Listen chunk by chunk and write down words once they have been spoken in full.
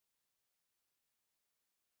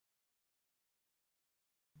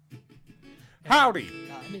Howdy!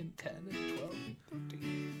 9 and 10 and 12 and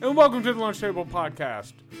 13. And welcome to the Lunch Table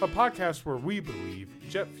Podcast, a podcast where we believe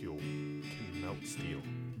jet fuel can melt steel.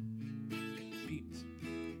 Beams.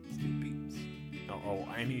 Steel beams. Oh,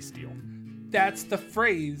 any steel. That's the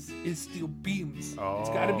phrase, is steel beams. Oh. It's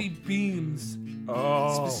gotta be beams.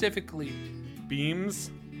 Oh. Specifically.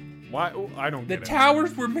 Beams? Why? Oh, I don't The get it.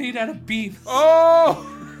 towers were made out of beams. Oh!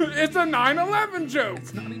 It's a 9/11 joke!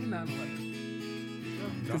 It's not even 9/11.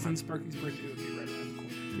 Because then Sparky's birthday would be right around the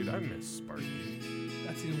corner. Dude, I miss Sparky.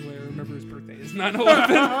 That's the only way I remember his birthday is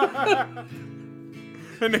 9/11.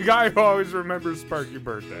 And the guy who always remembers Sparky's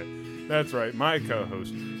birthday. That's right, my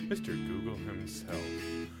co-host, Mr. Google himself.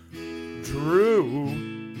 Drew,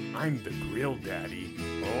 I'm the grill daddy.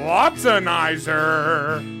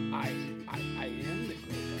 Watsonizer! I am the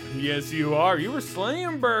girl. Yes, you are. You were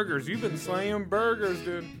slaying burgers. You've been slaying burgers,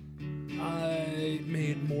 dude. I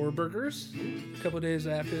made more burgers a couple days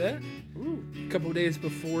after that. Ooh. A couple days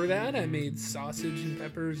before that, I made sausage and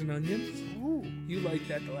peppers and onions. Ooh. You liked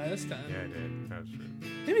that the last time. Yeah, I did. That's true.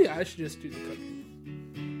 Maybe I should just do the cooking.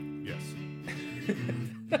 Yes.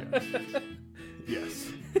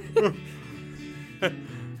 Yes.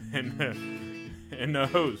 and the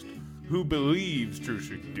host who believes Drew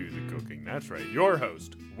should do the cooking. That's right. Your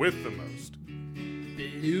host with the most.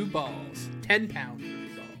 Blue balls. 10-pound blue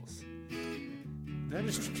balls. That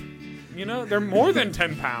is, they're more than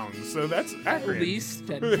 10 pounds, so that's accurate. At least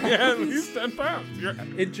 10 pounds. Yeah, at least 10 pounds.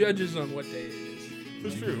 It judges on what day it is.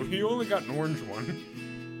 That's true. You only got an orange one.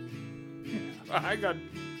 I got a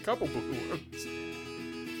couple blue ones.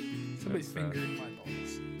 Somebody That's fingered my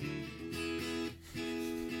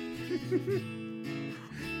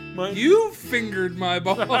balls. You fingered my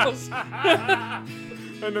balls.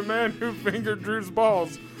 And the man who fingered Drew's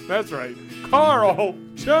balls. That's right. Carl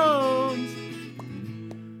Jones.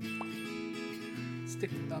 Stick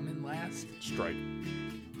the thumb in last. Strike.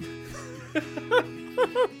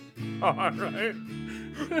 All right.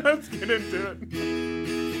 Let's get into it.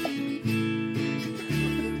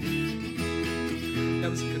 That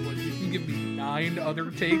was a good one. You can give me 9 other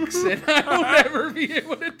takes and I'll never be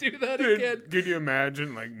able to do that again. Can you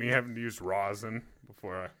imagine me having to use rosin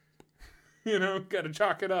before I, gotta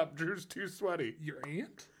chalk it up. Drew's too sweaty. Your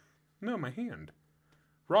aunt? No, my hand.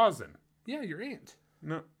 Rosin. Yeah, your aunt.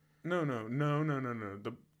 No.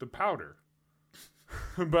 The powder.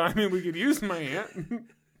 But I mean, we could use my aunt.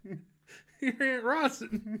 Your Aunt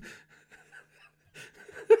Rosin.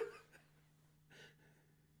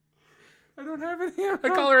 I don't have any aunt. I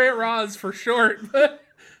call her Aunt Roz for short, but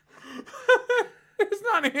It's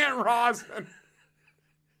not Aunt Rosin.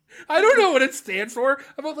 I don't know what it stands for.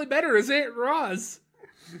 I've only met her as Aunt Roz.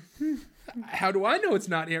 How do I know it's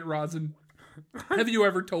not Aunt Rosin? Have you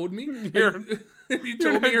ever told me? Have you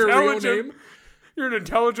told me her real name? You're an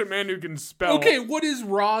intelligent man who can spell. Okay, what is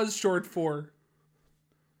Roz short for?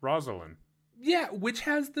 Rosalind. Yeah, which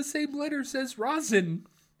has the same letters as Rosin.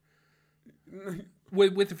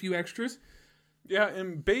 With a few extras. Yeah,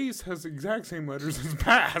 and base has the exact same letters as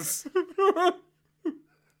pass.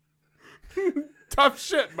 Tough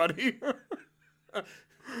shit, buddy.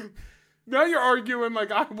 Now you're arguing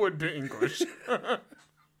like I would to English.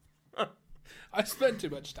 I spent too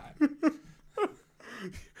much time.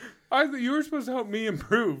 You were supposed to help me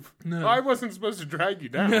improve. No. I wasn't supposed to drag you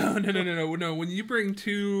down. No. When you bring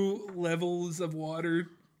 2 levels of water,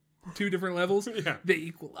 2 different levels, Yeah. they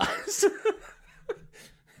equalize.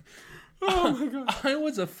 Oh my god. I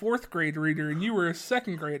was a 4th grade reader and you were a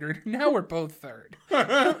 2nd grader. Now we're both 3rd.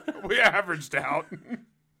 We averaged out.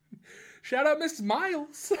 Shout out Mrs.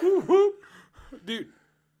 Miles. Dude.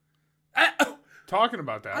 Talking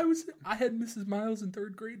about that. I had Mrs. Miles in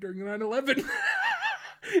 3rd grade during 9/11.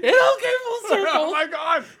 It all came full circle. Oh my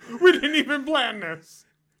god. We didn't even plan this.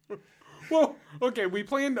 Well, okay, we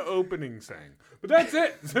planned the opening thing. But that's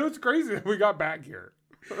it. So it's crazy that we got back here.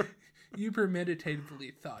 You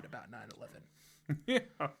premeditatively thought about 9/11. Yeah.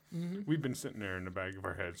 Mm-hmm. We've been sitting there in the back of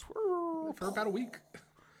our heads. For about a week.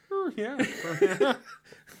 Yeah.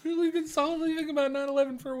 We've been solidly thinking about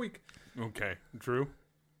 9/11 for a week. Okay. Drew?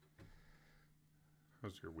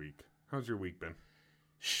 How's your week? How's your week been?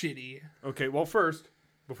 Shitty. Okay, well first,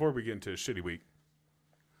 before we get into a shitty week,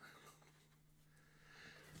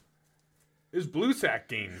 is Blue Sack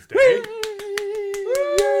Games Day.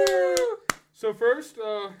 So first,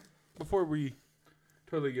 before we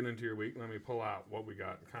totally get into your week, let me pull out what we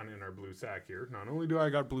got kind of in our blue sack here. Not only do I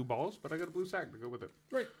got blue balls, but I got a blue sack to go with it.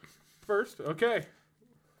 Right. First, okay.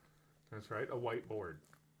 That's right, a whiteboard.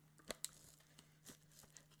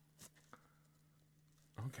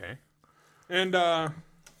 Okay. And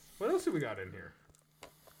what else do we got in here?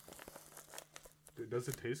 Does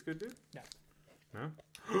it taste good, dude? No. No?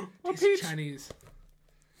 A He's peach. Chinese.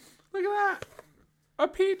 Look at that. A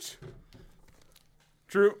peach.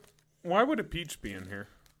 Drew, why would a peach be in here?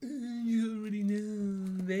 You already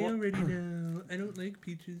know. They already know. I don't like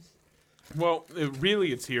peaches. Well,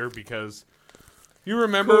 it's here because you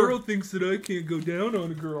remember... Carl thinks that I can't go down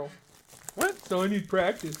on a girl. What? So I need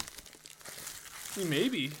practice.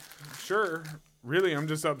 Maybe. Sure. Really, I'm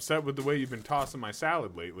just upset with the way you've been tossing my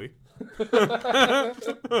salad lately.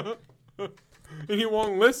 And you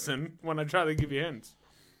won't listen when I try to give you hints.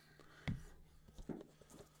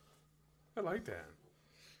 I like that.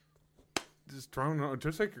 Just throwing on,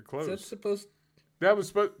 just like your clothes. Is that supposed?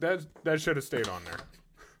 That should have stayed on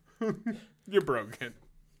there. You broke it.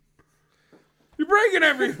 You're breaking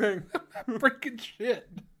everything. Breaking shit.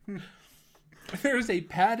 There's a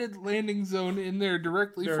padded landing zone in there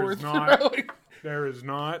directly for throwing. There is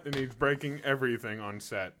not, and he's breaking everything on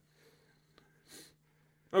set.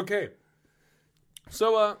 Okay.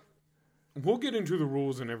 So, we'll get into the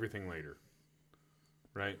rules and everything later.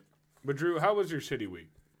 Right? But Drew, how was your shitty week?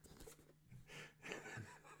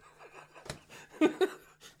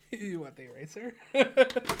 You want the eraser?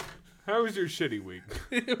 How was your shitty week?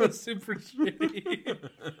 It was super shitty.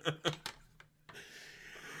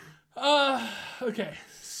 Okay.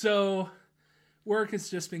 So, work has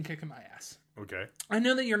just been kicking my ass. Okay. I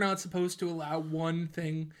know that you're not supposed to allow one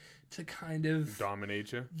thing to kind of...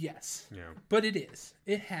 Dominate you? Yes. Yeah. But it is.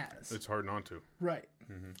 It has. It's hard not to. Right.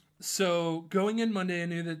 Mm-hmm. So, going in Monday, I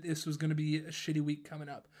knew that this was going to be a shitty week coming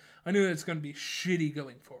up. I knew that it's going to be shitty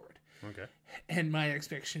going forward. Okay. And my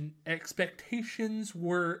expectations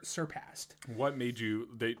were surpassed. What made you...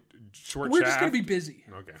 short We're shaft? just going to be busy.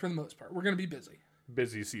 Okay. For the most part. We're going to be busy.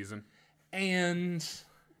 Busy season. And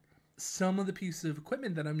some of the pieces of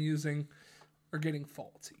equipment that I'm using are getting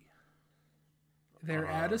faulty. They're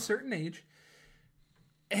at a certain age,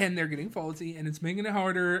 and they're getting faulty, and it's making it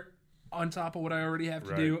harder on top of what I already have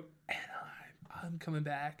to do. And I'm coming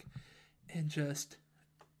back and just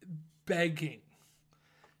begging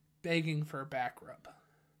for a back rub.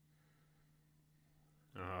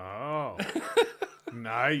 Oh.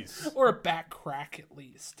 Nice. Or a back crack, at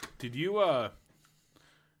least. Did you,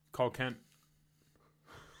 call Kent?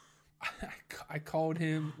 I called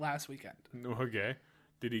him last weekend. Okay.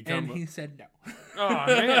 Did he come? And he said no. Oh,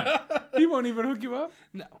 man. He won't even hook you up?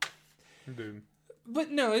 No. Dude.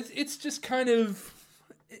 But no, it's just kind of,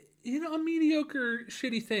 a mediocre,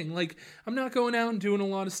 shitty thing. Like, I'm not going out and doing a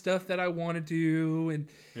lot of stuff that I want to do. And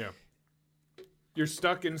yeah. You're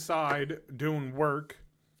stuck inside doing work.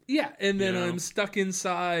 Yeah, and then I'm stuck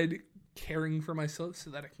inside caring for myself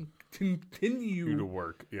so that I can continue to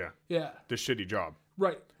work. Yeah. Yeah. The shitty job.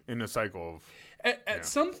 Right. In a cycle of... At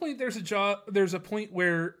some point, there's a point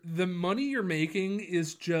where the money you're making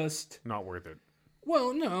is just... not worth it.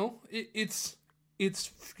 Well, no. It's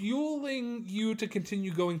fueling you to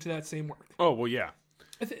continue going to that same work. Oh, well, yeah.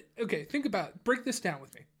 Okay, think about it. Break this down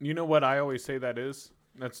with me. You know what I always say that is?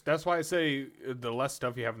 That's why I say the less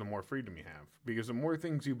stuff you have, the more freedom you have. Because the more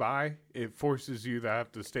things you buy, it forces you to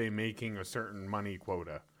have to stay making a certain money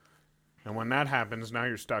quota. And when that happens, now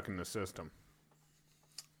you're stuck in the system.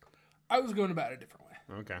 I was going about it a different way.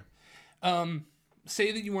 Okay.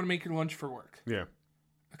 Say that you want to make your lunch for work. Yeah.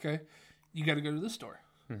 Okay. You got to go to the store.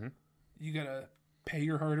 Mm-hmm. You got to pay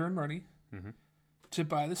your hard-earned money to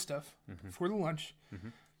buy the stuff for the lunch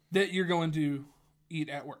that you're going to eat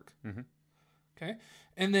at work. Mm-hmm. Okay.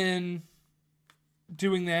 And then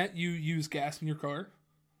doing that, you use gas in your car,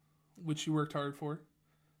 which you worked hard for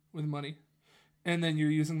with money. And then you're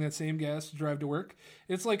using that same gas to drive to work.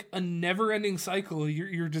 It's like a never-ending cycle.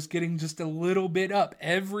 You're just getting just a little bit up.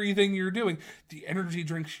 Everything you're doing, the energy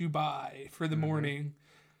drinks you buy for the morning,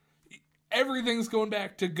 everything's going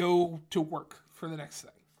back to go to work for the next thing.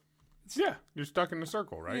 Yeah, you're stuck in the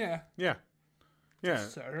circle, right? Yeah. Yeah. Yeah.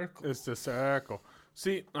 Circle. It's the circle.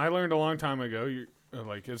 See, I learned a long time ago,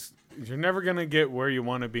 you're never going to get where you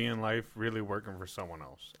want to be in life really working for someone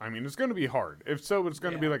else. I mean, it's going to be hard. If so, it's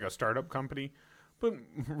going to be like a startup company. But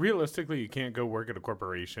realistically, you can't go work at a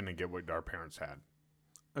corporation and get what our parents had.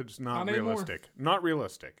 It's not realistic. Not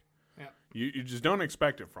realistic. Yeah. You just don't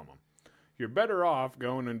expect it from them. You're better off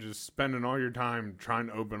going and just spending all your time trying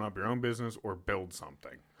to open up your own business or build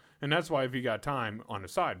something. And that's why if you got time on the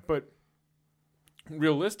side. But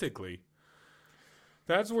realistically,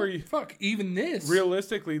 that's where you... Fuck, even this.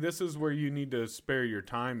 Realistically, this is where you need to spare your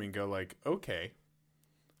time and go like, okay,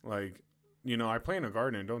 like... I plant a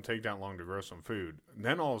garden. Don't take that long to grow some food.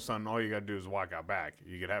 Then all of a sudden, all you got to do is walk out back.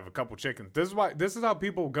 You could have a couple chickens. This is how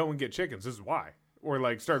people go and get chickens. This is why. Or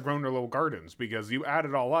like start growing their little gardens because you add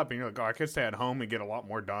it all up and you're like, oh, I could stay at home and get a lot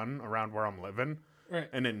more done around where I'm living. Right.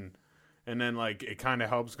 And then And then, like, it kind of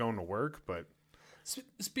helps going to work, but...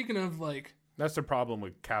 Speaking of, like... That's the problem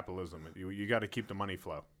with capitalism. You got to keep the money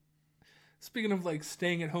flow. Speaking of, like,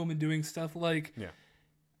 staying at home and doing stuff, like... Yeah.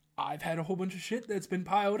 I've had a whole bunch of shit that's been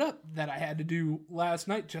piled up that I had to do last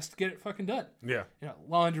night just to get it fucking done. Yeah. You know,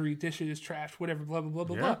 laundry, dishes, trash, whatever, blah, blah, blah,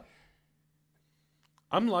 blah, blah.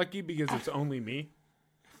 I'm lucky because it's only me.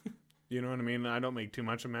 You know what I mean? I don't make too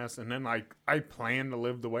much of a mess. And then, like, I plan to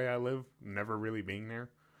live the way I live, never really being there.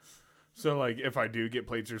 So, like, if I do get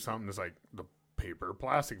plates or something, it's like the paper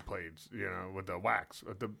plastic plates, you know, with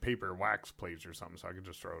the paper wax plates or something, so I can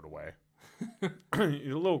just throw it away. A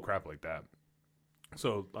little crap like that.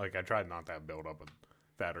 So, like, I tried not to have build up with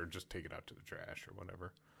that or just take it out to the trash or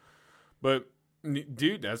whatever. But,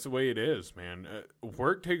 dude, that's the way it is, man.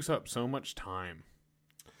 Work takes up so much time.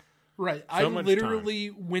 Right. I literally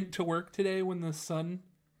went to work today when the sun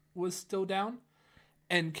was still down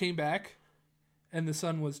and came back and the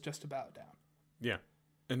sun was just about down. Yeah.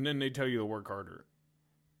 And then they tell you to work harder.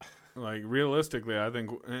 Like, realistically, I think...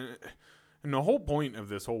 And the whole point of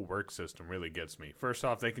this whole work system really gets me. First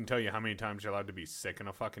off, they can tell you how many times you're allowed to be sick in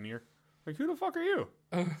a fucking year. Like, who the fuck are you?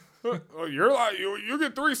 You're like, you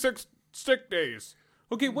get 3 sick days.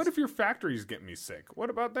 Okay, what if your factory's getting me sick? What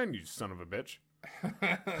about then, you son of a bitch?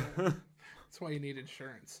 That's why you need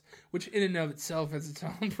insurance, which in and of itself is its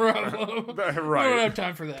own problem. Right. I don't have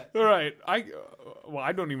time for that. Right.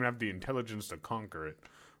 I don't even have the intelligence to conquer it.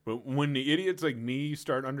 But when the idiots like me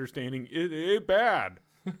start understanding it bad.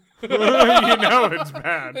 You know it's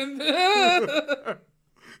bad.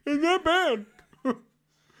 It's not bad.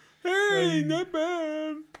 Hey, not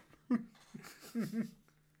bad. I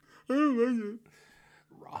don't like it.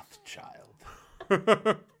 Rothschild.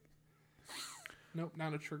 Nope,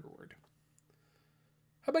 not a trigger word.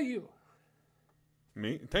 How about you?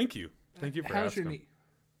 Me? Thank you. Thank you for How's asking. your knee?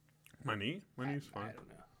 My knee? My knee's fine. I don't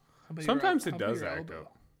know. How about Sometimes your it does your act elbow?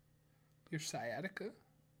 up. Your sciatica?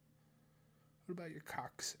 What about your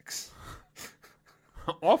coccyx?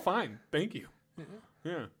 All fine. Thank you.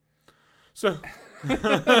 Yeah. So,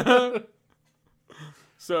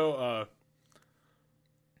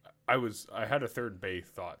 I had a third bay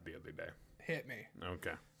thought the other day. Hit me.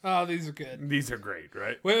 Okay. Oh, these are good. These are great,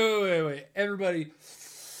 right? Wait. Everybody,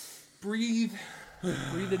 breathe.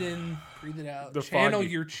 Breathe it in. Breathe it out. Channel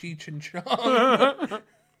your Cheech and Chong.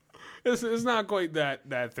 It's not quite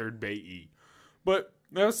that third bay-y. But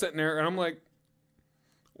I was sitting there, and I'm like,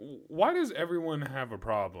 why does everyone have a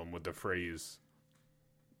problem with the phrase,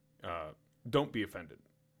 don't be offended?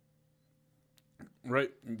 Right?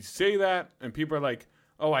 You say that, and people are like,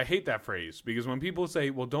 oh, I hate that phrase. Because when people say,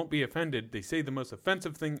 well, don't be offended, they say the most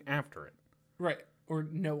offensive thing after it. Right. Or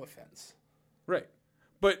no offense. Right.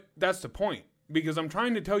 But that's the point. Because I'm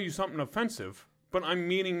trying to tell you something offensive, but I'm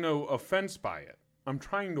meaning no offense by it. I'm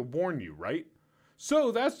trying to warn you, right?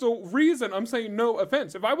 So that's the reason I'm saying no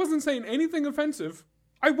offense. If I wasn't saying anything offensive,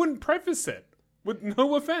 I wouldn't preface it with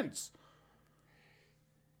no offense.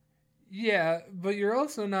 Yeah, but you're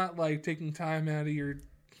also not, like, taking time out of your...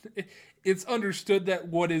 It's understood that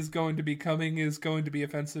what is going to be coming is going to be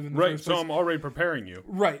offensive in the first place. So I'm already preparing you.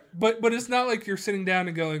 Right, but it's not like you're sitting down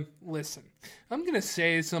and going, listen, I'm going to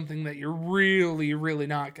say something that you're really, really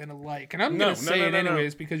not going to like, and I'm going to say it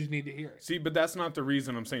anyways because you need to hear it. See, but that's not the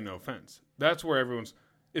reason I'm saying no offense. That's where everyone's...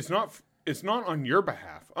 It's not on your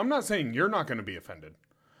behalf. I'm not saying you're not going to be offended.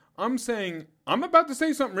 I'm saying I'm about to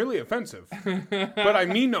say something really offensive, but I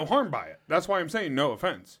mean no harm by it. That's why I'm saying no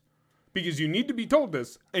offense. Because you need to be told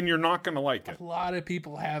this, and you're not going to like it. A lot of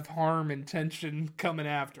people have harm intention coming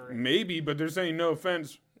after it. Maybe, but they're saying no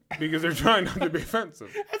offense because they're trying not to be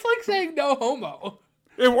offensive. It's like saying no homo.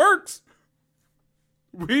 It works.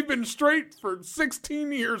 We've been straight for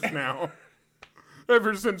 16 years now.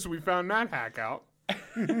 Ever since we found that hack out.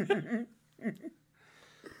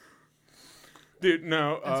 Dude,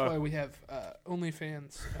 no. That's why we have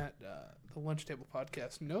OnlyFans at the Lunch Table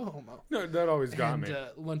Podcast. No homo. No, that always got me.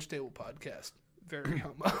 Lunch Table Podcast. Very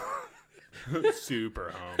homo.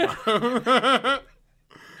 Super homo.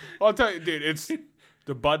 I'll tell you, dude, it's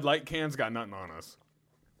the Bud Light cans got nothing on us.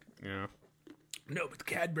 You know? No, but the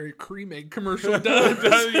Cadbury Cream Egg commercial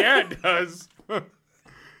does. Yeah, it does.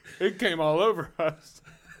 It came all over us.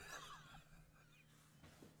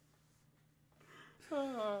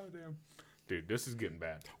 Oh, damn. Dude, this is getting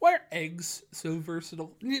bad. Why are eggs so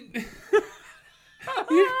versatile? You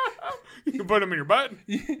can put them in your butt.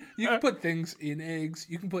 You can put things in eggs.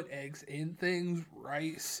 You can put eggs in things.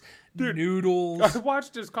 Rice, dude, noodles. I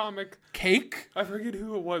watched this comic. Cake. I forget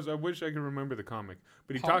who it was. I wish I could remember the comic.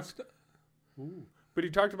 But he talked. But he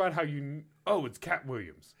talked about how it's Cat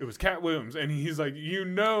Williams. It was Cat Williams, and he's like,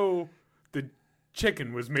 the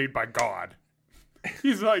chicken was made by God.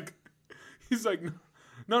 He's like,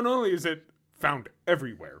 not only is it found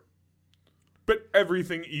everywhere, but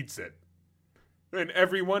everything eats it. And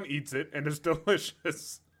everyone eats it, and it's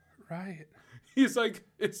delicious. Right. He's like,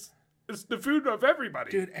 it's the food of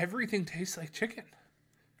everybody. Dude, everything tastes like chicken.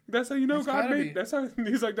 That's how you know God made. That's how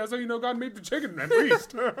he's like. That's how you know God made the chicken. At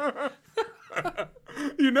least,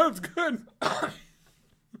 you know it's good,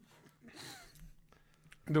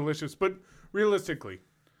 delicious. But realistically,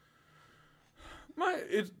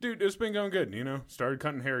 it's been going good. You know, started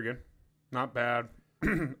cutting hair again, not bad.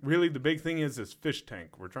 Really, the big thing is this fish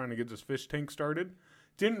tank. We're trying to get this fish tank started.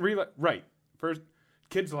 Didn't realize first.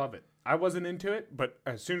 Kids love it. I wasn't into it, but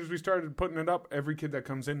as soon as we started putting it up, every kid that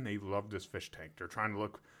comes in, they love this fish tank. They're trying to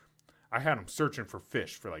look. I had them searching for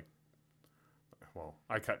fish for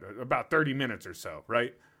I cut about 30 minutes or so,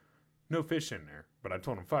 right? No fish in there, but I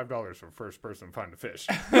told them $5 for the first person to find a fish.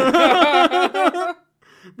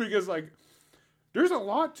 Because, there's a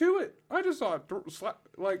lot to it. I just saw it,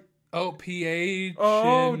 pH.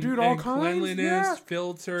 Oh, and, dude, all and kinds. cleanliness, Yeah.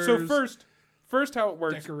 filters. So first how it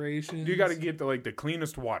works, decorations. you got to get the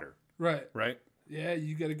cleanest water, Right. right? Yeah,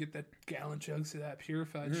 you got to get that gallon jugs of that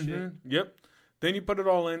purified shit. Yep. Then you put it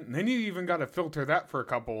all in. And then you even got to filter that for a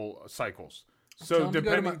couple cycles. So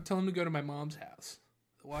tell him to go to my mom's house.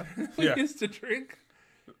 The water he used to drink.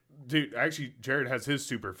 Dude, actually, Jared has his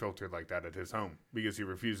super filtered like that at his home because he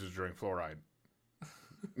refuses to drink fluoride.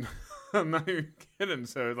 I'm not even kidding.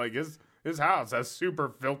 So, his house has super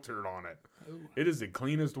filtered on it. Oh. It is the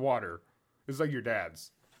cleanest water. It's like your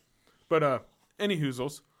dad's. But, any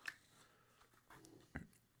hoozles.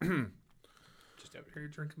 Just out here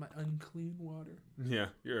drinking my unclean water. Yeah,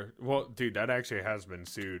 well, dude, that actually has been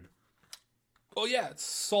sued. Oh, yeah, it's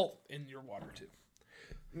salt in your water, too.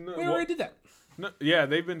 No, we already did that. No, yeah,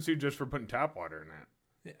 they've been sued just for putting tap water in that.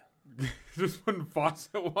 Yeah. Just putting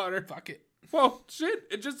faucet water. Fuck it. Well, shit,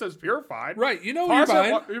 it just says purified. Right, you know what you're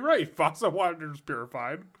buying. You're right, faucet water is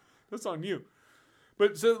purified. That's on you.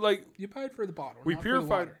 But so, you paid for the bottle, we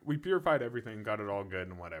purified everything, got it all good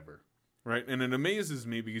and whatever. Right? And it amazes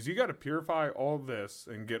me because you got to purify all this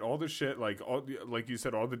and get all the shit, like you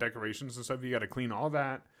said, all the decorations and stuff. You got to clean all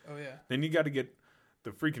that. Oh, yeah. Then you got to get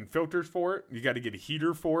the freaking filters for it. You got to get a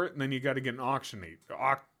heater for it. And then you got to get an oxygenator.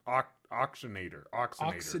 Oxygenator.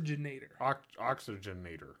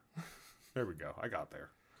 There we go. I got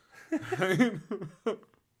there.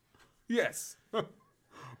 Yes.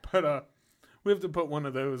 But we have to put one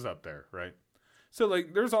of those up there, right? So,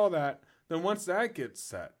 there's all that. Then once that gets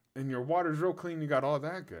set, and your water's real clean, you got all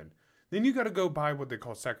that good. Then you got to go buy what they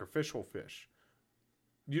call sacrificial fish.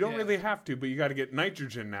 You don't really have to, but you got to get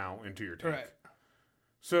nitrogen now into your tank. Right.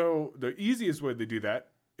 So the easiest way to do that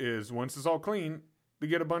is once it's all clean, to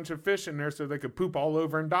get a bunch of fish in there so they could poop all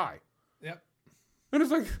over and die. Yep. And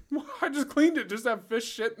it's well, I just cleaned it, just have fish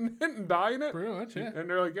shit in it and die in it. Pretty much, yeah. And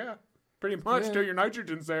they're like, yeah, pretty much till your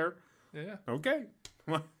nitrogen's there. Yeah. Okay.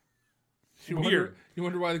 You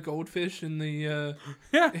wonder why the goldfish in the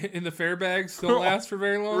in the fair bags don't last for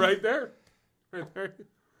very long? Right there. Right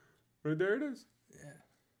there it is.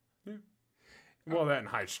 Yeah. Well, that and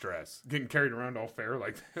high stress. Getting carried around all fair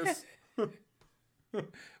like this.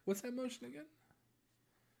 What's that motion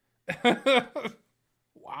again?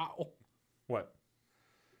 Wow. What?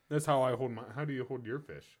 That's how I hold how do you hold your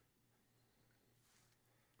fish?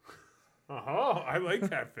 Oh, I like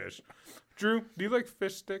that fish. Drew, do you like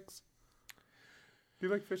fish sticks? Do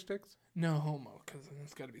you like fish sticks? No homo, because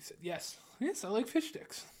it's got to be said. Yes, I like fish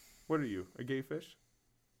sticks. What are you, a gay fish?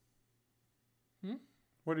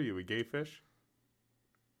 What are you, a gay fish?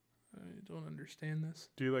 I don't understand this.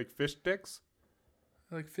 Do you like fish sticks?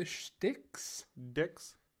 I like fish sticks?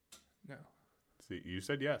 Dicks? No. See, you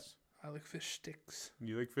said yes. I like fish sticks.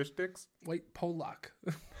 You like fish sticks? White Pollock.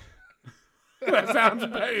 That sounds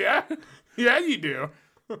bad. Yeah. Yeah, you do.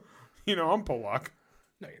 I'm Polak.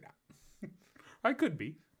 No, you're not. I could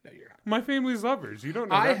be. No, you're not. My family's lovers. You don't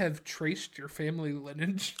know I that. have traced your family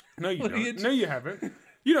lineage. No, you don't. No, you haven't.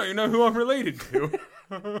 You don't even know who I'm related to.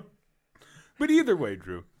 But either way,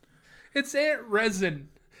 Drew. It's Aunt Resin.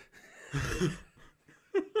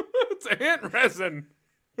 It's Aunt Resin.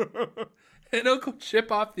 And Uncle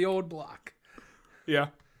Chip off the old block. Yeah.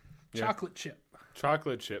 Chocolate chip.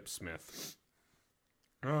 Chocolate chip Smith.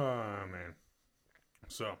 Oh, man.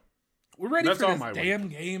 So. We're ready for this damn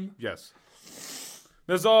game. Yes.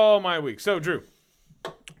 That's all my week. So, Drew,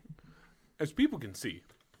 as people can see,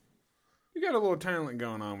 you got a little talent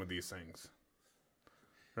going on with these things.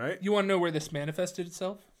 Right? You want to know where this manifested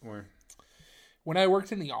itself? Where? When I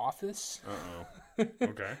worked in the office. Uh-oh.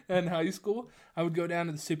 Okay. In high school, I would go down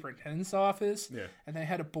to the superintendent's office. Yeah. And they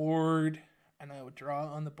had a board and I would draw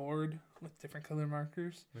on the board with different color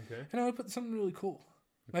markers. Okay. And I would put something really cool.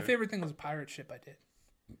 My Okay. favorite thing was a pirate ship I did.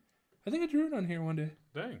 I think I drew it on here one day.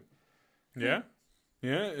 Dang. Yeah?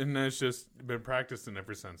 Yeah, and that's just been practicing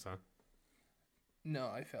ever since, huh? No,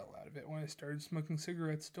 I fell out of it when I started smoking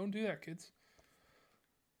cigarettes. Don't do that, kids.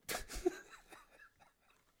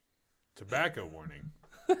 Tobacco warning.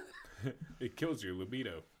 It kills your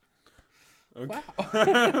libido. Okay.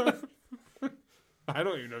 Wow. I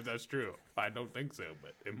don't even know if that's true. I don't think so,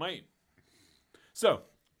 but it might. So,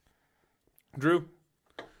 Drew,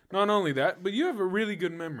 not only that, but you have a really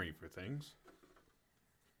good memory for things.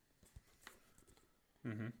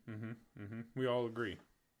 We all agree.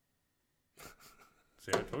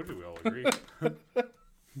 See, I told you we all agree.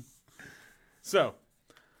 So,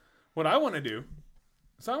 what I want to do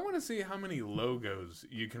is I want to see how many logos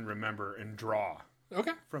you can remember and draw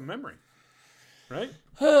Okay. from memory. Right?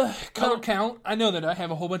 Color count. I know that I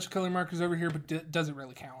have a whole bunch of color markers over here, but does it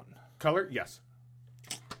really count? Color? Yes.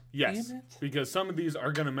 Yes. Damn it. Because some of these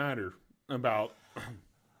are going to matter about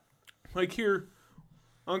like here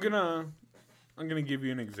I'm going to give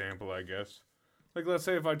you an example, I guess. Like let's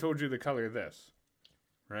say if I told you the color this,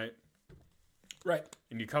 right? Right.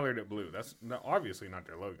 And you colored it blue. That's obviously not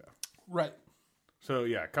their logo. Right. So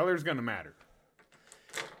yeah, color's going to matter.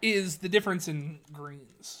 Is the difference in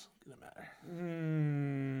greens going to matter?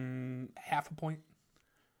 Half a point?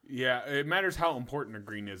 Yeah, it matters how important a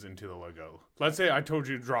green is into the logo. Let's say I told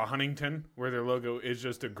you to draw Huntington, where their logo is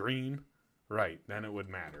just a green. Right, then it would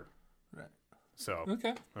matter. Right. So,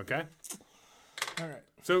 Okay. Okay? All right.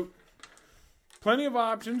 So, plenty of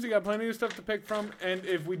options. You got plenty of stuff to pick from. And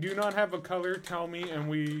if we do not have a color, tell me, and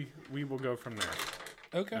we will go from there.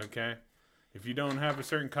 Okay. Okay? If you don't have a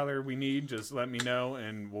certain color we need, just let me know,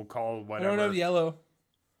 and we'll call I whatever. don't have yellow.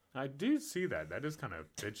 I do see that. That is kind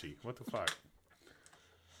of bitchy. What the fuck?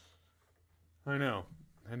 I know.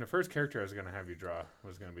 And the first character I was going to have you draw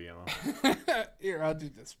was going to be yellow. Here, I'll do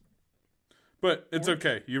this. But it's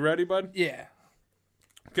okay. You ready, bud? Yeah.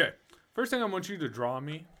 Okay. First thing I want you to draw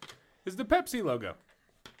me is the Pepsi logo.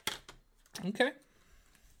 Okay.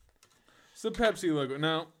 It's the Pepsi logo.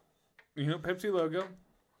 Now, you know, Pepsi logo,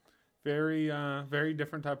 very, very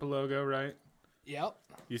different type of logo, right? Yep.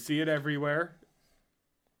 You see it everywhere.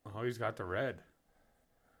 Oh, he's got the red.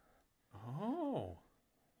 Oh.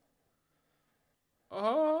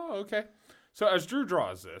 Oh, okay. So as Drew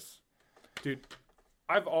draws this, dude,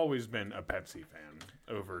 I've always been a Pepsi fan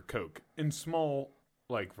over Coke in small,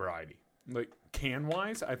 like, variety. Like,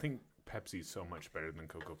 can-wise, I think Pepsi's so much better than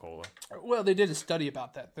Coca-Cola. Well, they did a study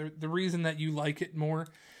about that. The reason that you like it more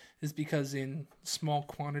is because in small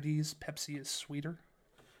quantities, Pepsi is sweeter.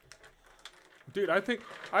 Dude, I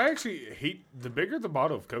actually hate, the bigger the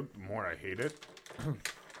bottle of Coke, the more I hate it.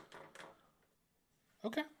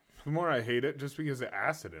 Okay. The more I hate it, just because of the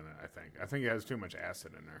acid in it, I think. I think it has too much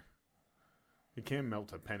acid in there. You can't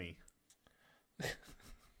melt a penny.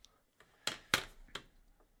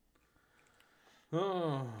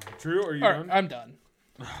 Oh, Drew, are you All done? right, I'm done.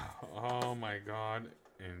 Oh my god.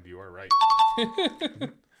 And you are right.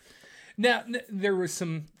 Now, there were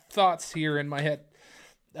some thoughts here in my head.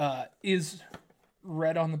 Is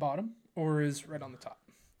red on the bottom or is red on the top?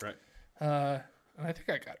 Right. And I think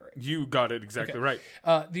I got it right. You got it exactly right.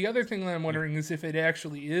 The other thing that I'm wondering is if it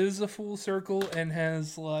actually is a full circle and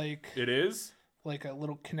has like It is? like a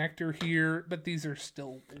little connector here, but these are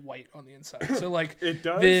still white on the inside. So like It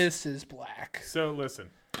does? this is black. So listen.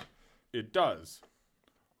 It does.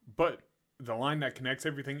 But the line that connects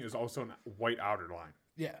everything is also a white outer line.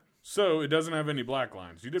 Yeah. So it doesn't have any black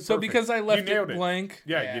lines. You did So perfect. because I left You nailed it blank.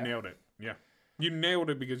 Yeah, you nailed it. Yeah. You nailed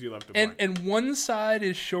it because you left it And blank. and one side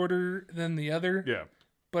is shorter than the other. Yeah.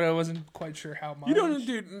 But I wasn't quite sure how much. You don't,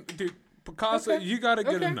 dude, Picasso, Okay. you got it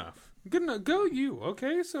good Okay. enough. Good enough. Go you,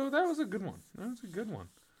 okay? So that was a good one. That was a good one.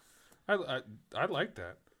 I like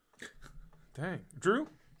that. Dang. Drew,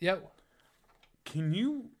 Yep. can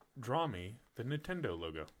you draw me the Nintendo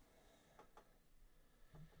logo?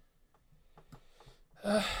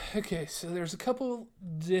 Okay, so there's a couple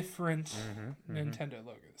different Nintendo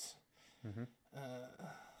logos.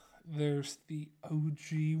 There's the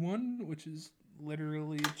OG one, which is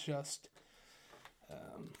literally just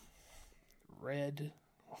red,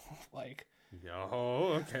 like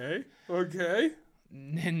Oh, okay. Okay.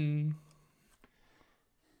 Nintendo.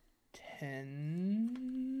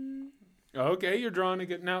 Okay, you're drawing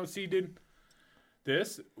again. Now, see, dude,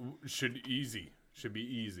 this should be easy.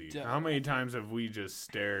 Duh. How many times have we just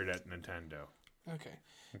stared at Nintendo? Okay.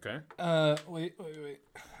 Okay. Wait.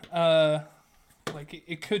 Like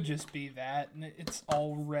it could just be that, and it's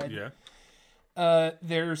all red. Yeah.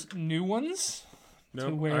 There's new ones, No,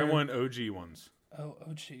 to where I want OG ones. Oh,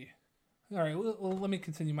 gee. All right, well, let me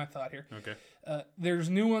continue my thought here. Okay. There's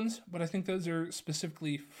new ones, but I think those are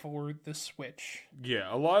specifically for the Switch.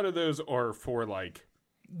 Yeah, a lot of those are for like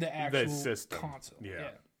The actual system. console.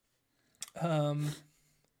 Yeah.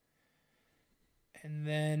 And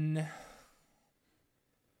then I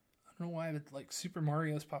don't know why, but like Super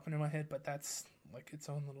Mario's popping in my head, but that's like its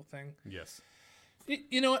own little thing. Yes.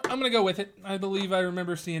 You know what? I'm gonna go with it. I believe I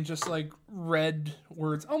remember seeing just like red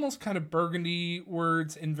words, almost kind of burgundy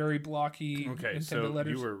words in very blocky Okay, Nintendo so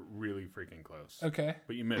letters. you were really freaking close. Okay.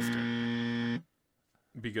 But you missed it.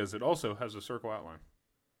 Because it also has a circle outline.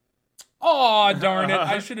 Oh, darn it.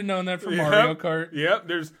 I should have known that from Mario Kart. Yep,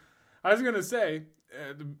 I was going to say,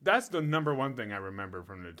 that's the number one thing I remember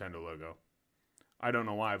from the Nintendo logo. I don't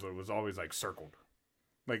know why, but it was always like circled.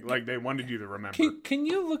 Like they wanted you to remember. Can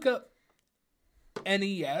you look up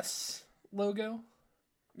NES logo?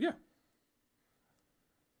 Yeah.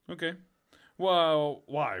 Okay. Well,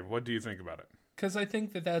 why? What do you think about it? Because I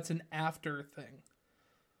think that's an after thing.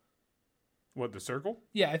 What, the circle?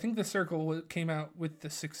 Yeah, I think the circle came out with the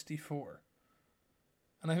 64.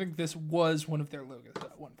 And I think this was one of their logos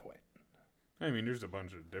at one point. I mean, there's a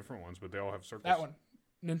bunch of different ones, but they all have circles. That one.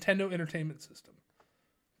 Nintendo Entertainment System.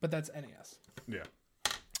 But that's NES. Yeah.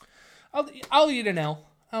 I'll eat an L.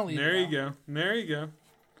 There you go. There you go.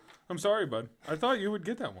 I'm sorry, bud. I thought you would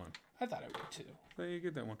get that one. I thought I would too. I thought you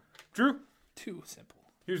get that one. Drew? Too simple.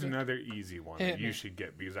 Here's another easy one that you should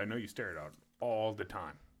get because I know you stare at it all the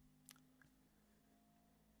time.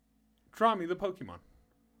 Draw me the Pokemon.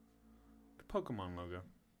 The Pokemon logo.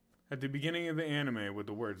 At the beginning of the anime with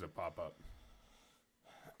the words that pop up.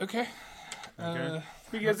 Okay. Okay?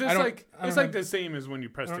 Because it's like the same as when you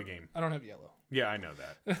press the game. I don't have yellow. Yeah, I know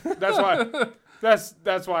that. That's why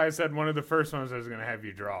that's why I said one of the first ones I was going to have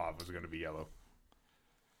you draw off was going to be yellow.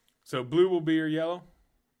 So blue will be your yellow?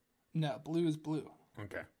 No, blue is blue.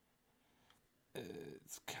 Okay.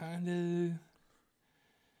 It's kind of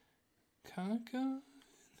good.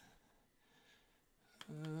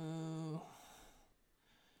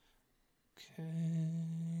 Okay.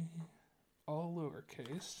 All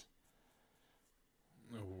lowercase.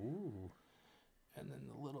 Ooh. And then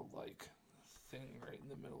the little like thing right in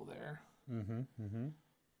the middle there. Mm-hmm.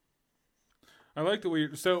 I like the way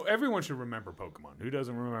so everyone should remember Pokemon. Who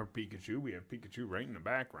doesn't remember Pikachu? We have Pikachu right in the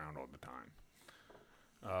background all the time.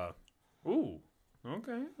 Ooh.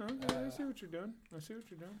 Okay. I see what you're doing.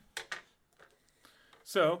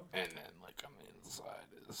 So and then like on the inside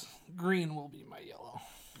is green will be my yellow.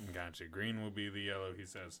 Gotcha. Green will be the yellow, he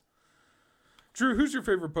says. Drew, who's your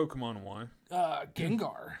favorite Pokemon and why?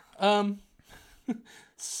 Gengar.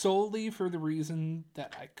 Solely for the reason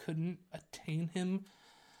that I couldn't attain him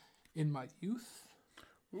in my youth.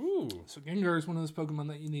 Ooh. So Gengar is one of those Pokemon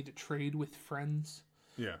that you need to trade with friends.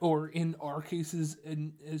 Yeah. Or in our cases,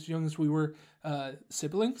 and as young as we were,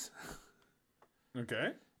 siblings.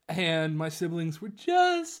 Okay. And my siblings were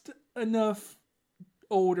just enough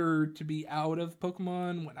older to be out of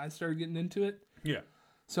Pokemon when I started getting into it. Yeah.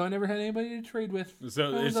 So I never had anybody to trade with.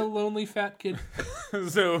 So I was a lonely fat kid.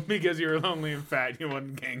 So because you're lonely and fat, you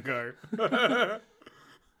want Gengar.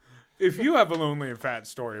 If you have a lonely and fat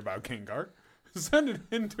story about Gengar, send it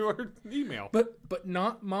into our email. But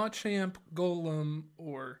not Machamp, Golem,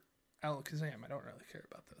 or Alakazam. I don't really care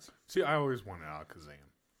about those. See, I always wanted Alakazam.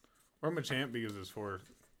 Or Machamp because it's for...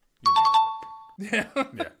 Yeah.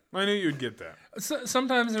 Yeah. I knew you'd get that. So,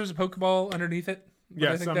 sometimes there's a Pokeball underneath it. But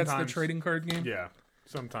Yeah, I think that's the sometimes. trading card game. Yeah.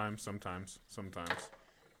 Sometimes.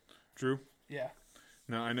 Drew? Yeah.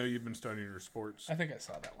 No, I know you've been studying your sports. I think I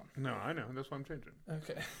saw that one. No, I know. That's why I'm changing.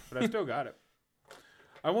 Okay. But I still got it.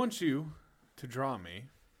 I want you to draw me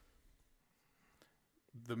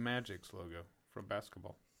the Magic's logo from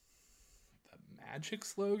basketball. The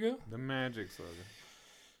Magic's logo? The Magic's logo.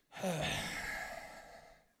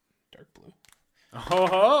 Dark blue.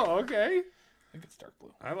 Oh, okay. I think it's dark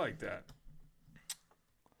blue. I like that.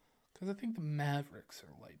 Because I think the Mavericks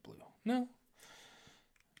are light blue. No,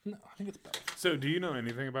 I think it's both. So, do you know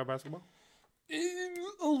anything about basketball?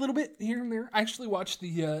 A little bit here and there. I actually watched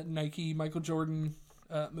the Nike Michael Jordan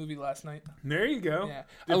movie last night. There you go. Yeah,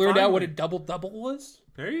 I learned out what a double-double was.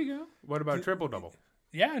 There you go. What about triple-double?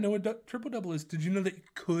 Yeah, I know what triple-double is. Did you know that you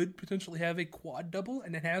could potentially have a quad-double,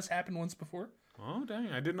 and it has happened once before? Oh,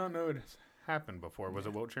 dang. I did not know it has happened before. Was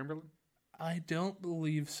it Wilt Chamberlain? I don't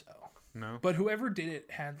believe so. No. But whoever did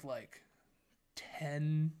it had like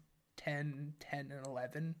 10, 10, 10, and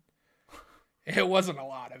 11. It wasn't a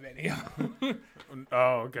lot of any.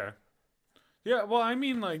 Oh, okay. Yeah, well, I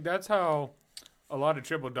mean, like, that's how a lot of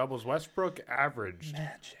triple-doubles. Westbrook averaged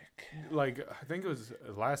Magic. like I think it was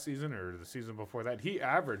last season or the season before that, he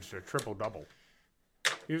averaged a triple-double.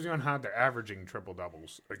 He was going to have the averaging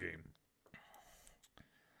triple-doubles a game.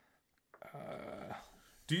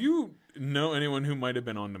 Do you know anyone who might have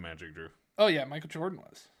been on the Magic, Drew? Oh, yeah, Michael Jordan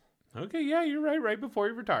was. Okay, yeah, you're right. Right before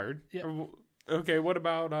he retired. Yeah. Okay, what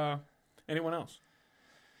about anyone else?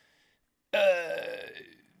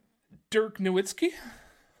 Dirk Nowitzki?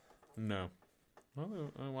 No.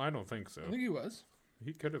 Well, I don't think so. I think he was.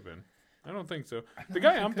 He could have been. I don't think so. The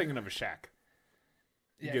guy I'm thinking of is Shaq.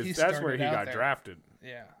 Yeah, Because that's where he got there. drafted.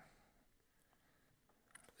 Yeah.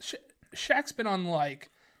 Shaq's been on like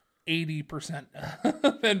 80%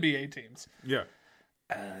 of NBA teams. Yeah.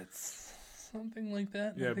 It's something like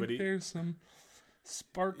that. Yeah, I think but there's some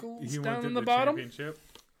sparkles he down went in to the bottom. Championship.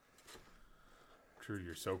 True,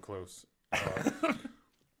 you're so close.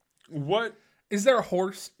 What? Is there a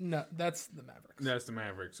horse? No, that's the Mavericks. That's the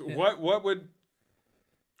Mavericks. Yeah. What would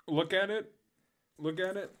look at it?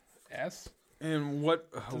 S? And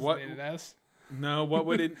what Does it need an S? No, what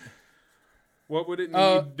would it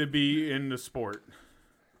need to be in the sport?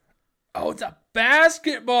 Oh, it's a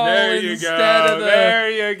basketball There you instead go. of the...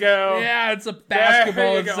 There you go. Yeah, it's a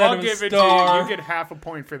basketball instead I'll of a give it star. to you. You get half a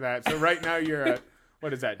point for that. So right now you're at,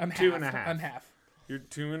 what is that? I'm 2.5. I'm half. You're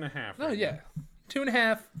 2.5. Oh, right yeah.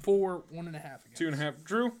 2.5 for 1.5. now. 2.5.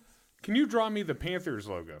 Drew, can you draw me the Panthers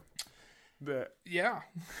logo? Yeah.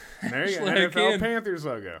 There you go. Actually, I NFL can. Panthers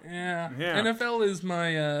logo. Yeah. Yeah. NFL is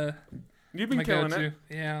my You've been my killing go-to. it.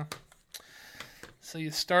 Yeah. So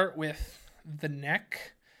you start with the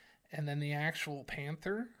neck and then the actual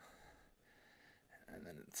panther. And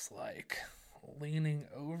then it's like leaning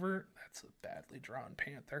over. That's a badly drawn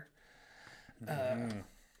panther.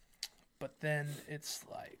 But then it's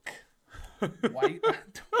like white.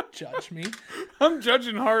 Don't judge me. I'm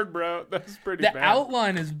judging hard, bro. That's pretty The bad.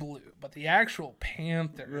 outline is blue, but the actual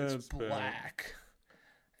panther is That's bad. black.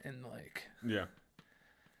 And like, Yeah.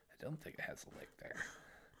 I don't think it has a leg there.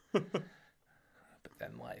 But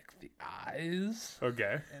then like the eyes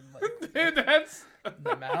Okay. and like Dude, that's...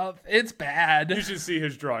 the mouth, it's bad. You should see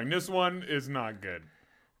his drawing. This one is not good.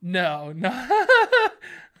 No.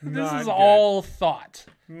 This Not is good. all thought.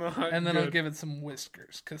 Not And then good. I'll give it some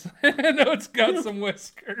whiskers because I know it's got some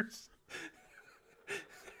whiskers.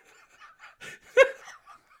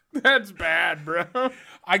 That's bad, bro.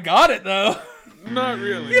 I got it though. Not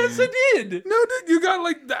really. Yes, I did. No, dude, you got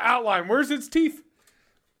like the outline. Where's its teeth?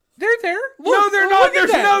 They're there. Look, No, they're not. look at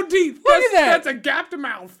There's that. no teeth. Look at that. That's a gapped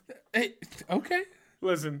mouth. Okay.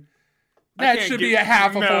 Listen. I That can't should be get- a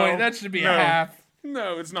half a No, point. That should be no. a half.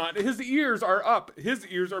 No, it's not. His ears are up. His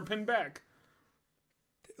ears are pinned back.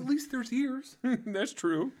 At least there's ears. That's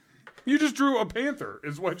true. You just drew a panther,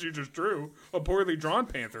 is what you just drew. A poorly drawn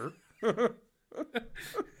panther.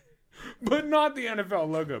 But not the NFL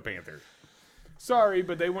logo panther. Sorry,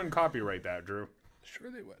 but they wouldn't copyright that, Drew. Sure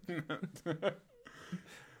they would.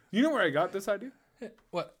 You know where I got this idea?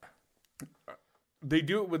 What? They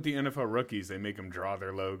do it with the NFL rookies. They make them draw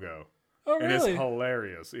their logo. Oh, And it's really?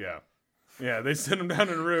 hilarious. Yeah. Yeah, they sit them down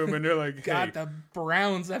in a room and they're like, hey. God, the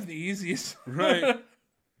Browns have the easiest. Right.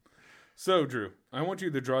 So, Drew, I want you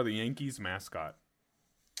to draw the Yankees mascot.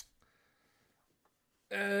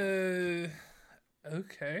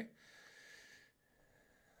 Okay.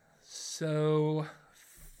 So,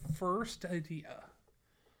 first idea,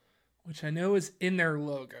 which I know is in their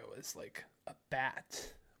logo, is like a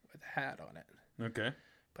bat with a hat on it. Okay.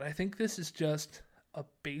 But I think this is just a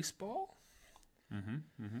baseball.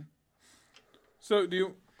 So, do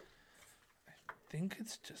you... I think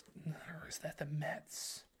it's just, or is that the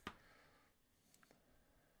Mets?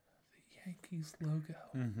 The Yankees logo.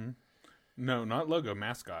 No, not logo,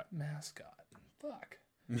 mascot. Mascot. Fuck.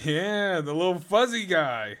 Yeah, the little fuzzy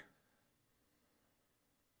guy.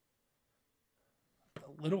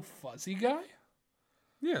 The little fuzzy guy?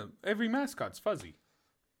 Yeah, every mascot's fuzzy.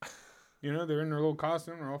 You know, they're in their little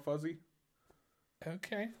costume, they're all fuzzy.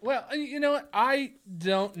 Okay. Well, you know what? I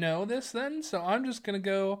don't know this then, so I'm just going to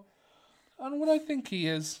go on what I think he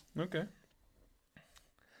is. Okay.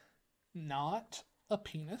 Not a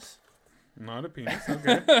penis. Not a penis,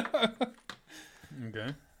 okay.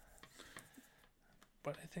 Okay.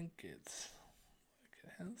 But I think it's like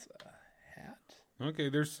it has a hat. Okay,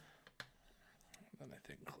 there's... Then I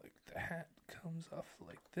think like the hat comes off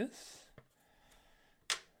like this.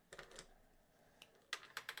 I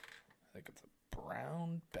think it's a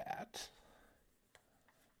brown bat.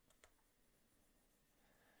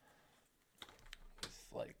 With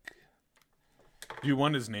like Do you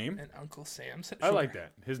want his name? an Uncle Sam. I like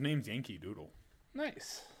that. His name's Yankee Doodle.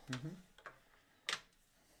 Nice.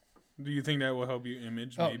 Do you think that will help you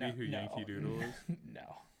image Oh, maybe no, who no, Yankee Doodle is?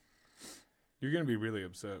 No. You're going to be really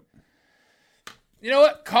upset. You know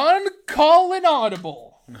what? Call an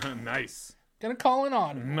audible. Nice. Gonna call an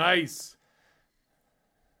audible. Nice.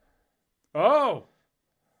 Oh,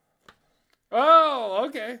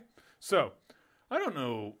 okay. So, I don't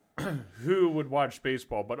know who would watch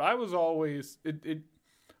baseball, but I was always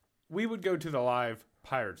we would go to the live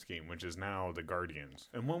Pirates game, which is now the Guardians,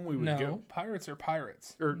 and when we would go, Pirates are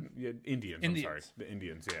Pirates, or yeah, Indians. I'm sorry, the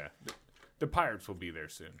Indians. Yeah, the Pirates will be there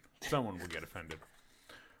soon. Someone will get offended,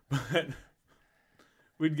 but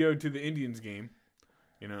we'd go to the Indians game,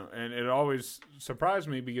 and it always surprised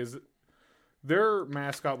me because their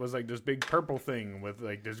mascot was like this big purple thing with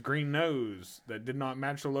like this green nose that did not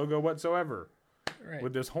match the logo whatsoever. Right.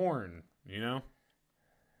 With this horn,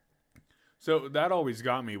 So that always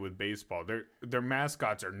got me with baseball. Their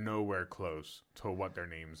mascots are nowhere close to what their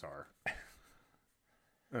names are.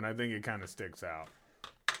 And I think it kind of sticks out.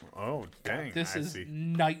 Oh, dang. This is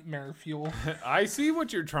nightmare fuel. I see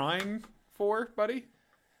what you're trying for, buddy.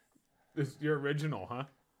 This your original, huh?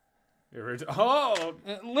 Oh,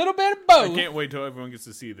 a little bit of both. I can't wait till everyone gets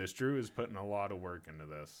to see this. Drew is putting a lot of work into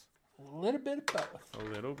this. A little bit of both. A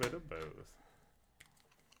little bit of both.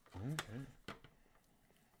 Okay.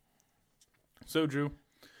 So, Drew,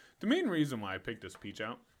 the main reason why I picked this peach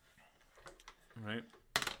out, right?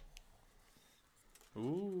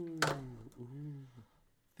 Ooh. I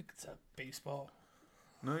think it's a baseball.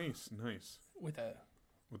 Nice. With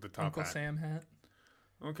the top Uncle hat. Sam hat.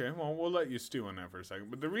 Okay, well, we'll let you stew on that for a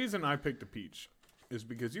second. But the reason I picked a peach is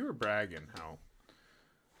because you were bragging how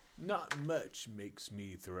not much makes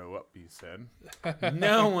me throw up, you said.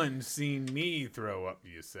 No one's seen me throw up,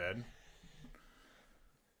 you said.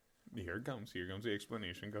 Here it comes. Here comes the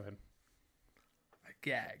explanation. Go ahead. I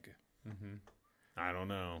gag. Mm-hmm. I don't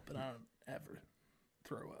know. But I don't ever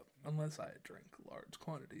throw up unless I drink large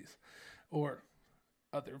quantities or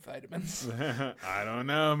other vitamins. I don't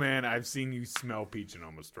know, man. I've seen you smell peach and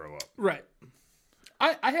almost throw up. Right.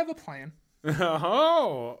 I have a plan.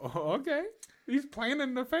 Oh, okay. He's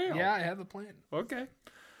planning to fail. Yeah, I have a plan. Okay.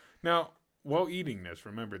 Now, while eating this,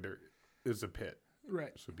 remember there is a pit.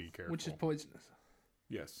 Right. So be careful. Which is poisonous.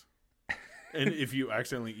 Yes. And if you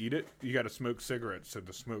accidentally eat it, you got to smoke cigarettes so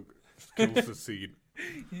the smoke kills the seed.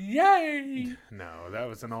 Yay! No, that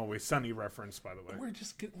was an Always Sunny reference, by the way. We're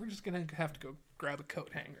just gonna have to go grab a coat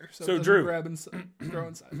hanger so So, it doesn't Drew. grow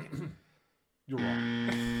inside. You're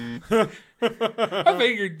wrong. I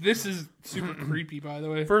figured this is super creepy. By the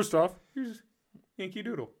way, First off, here's Yankee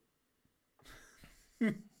Doodle.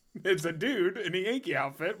 It's a dude in a Yankee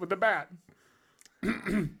outfit with a bat.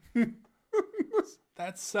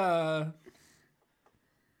 that's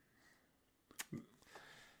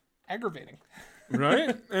aggravating.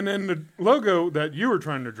 Right? And then the logo that you were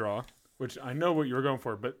trying to draw, which I know what you were going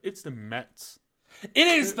for, but it's the Mets. It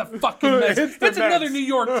is the fucking Mets. It's the That's another Mets. New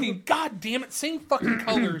York team. God damn it. Same fucking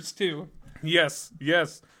colors, too. Yes.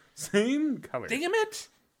 Same colors. Damn it.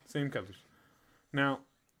 Same colors. Now,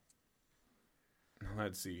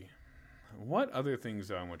 let's see. What other things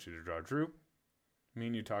do I want you to draw? Drew, me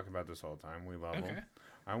and you talk about this all the time. We love them.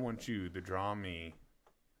 I want you to draw me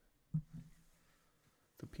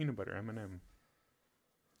the peanut butter M&M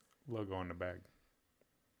logo on the bag.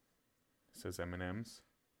 It says M&M's.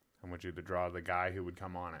 I want you to draw the guy who would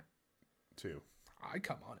come on it, too. I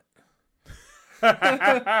come on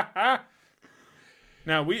it.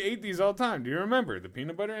 Now, we ate these all the time. Do you remember the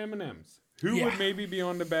peanut butter M&M's? Who would maybe be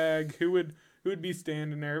on the bag? Who would be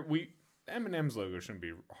standing there? M&M's logo shouldn't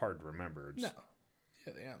be hard to remember. No.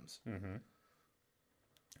 Yeah, the M's. Mm-hmm.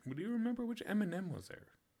 But do you remember which M&M was there?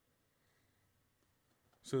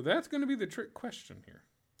 So that's going to be the trick question here.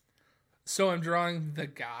 So I'm drawing the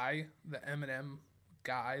guy, the M&M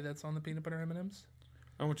guy that's on the peanut butter M&Ms?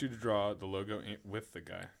 I want you to draw the logo with the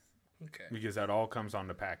guy. Okay. Because that all comes on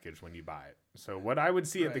the package when you buy it. So what I would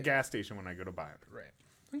see at the gas station when I go to buy it. Right.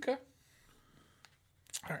 Okay.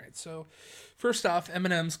 All right. So first off,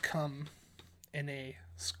 M&Ms come in a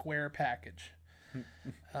square package.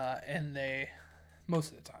 And they,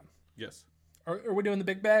 most of the time. Yes. Are we doing the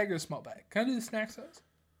big bag or the small bag? Can I do the snack size?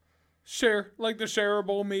 Share. Like the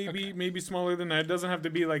shareable, maybe smaller than that. It doesn't have to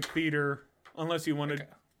be like theater unless you wanted. Okay.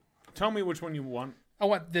 Tell me which one you want. I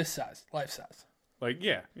want this size, life size. Like,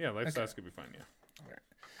 yeah, life size could be fine, yeah.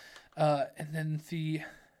 All right. And then the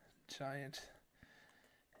giant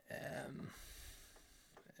M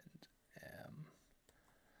and M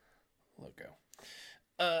logo.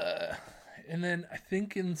 And then I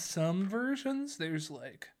think in some versions there's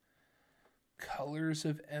like colors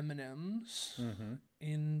of M&Ms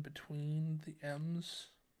in between the M's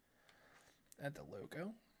at the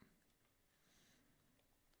logo.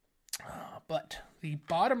 But the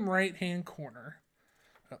bottom right-hand corner,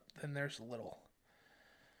 then there's a little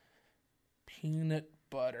peanut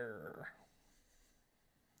butter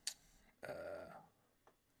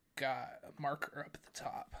marker up at the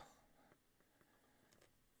top.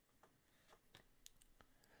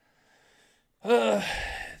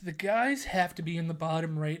 The guys have to be in the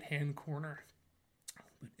bottom right-hand corner.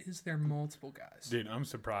 But is there multiple guys? Dude, I'm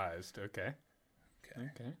surprised. Okay.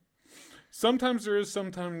 Sometimes there is,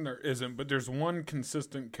 sometimes there isn't, but there's one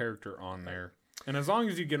consistent character on there. And as long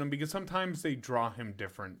as you get him, because sometimes they draw him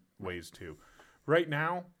different ways too. Right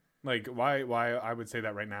now, like why I would say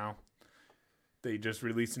that right now, they just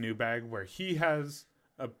released a new bag where he has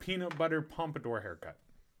a peanut butter pompadour haircut.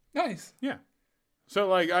 Nice. Yeah. So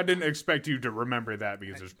like I didn't expect you to remember that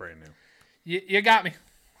because it's brand new. You got me.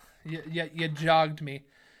 You jogged me.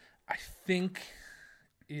 I think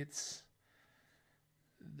it's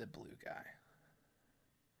the blue guy.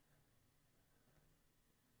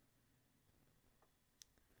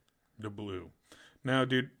 The blue. Now,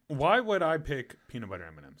 dude, why would I pick peanut butter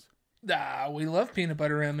M&Ms? We love peanut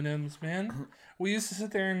butter M&Ms, man. We used to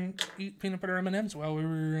sit there and eat peanut butter M&Ms while we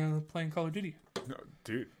were playing Call of Duty. No,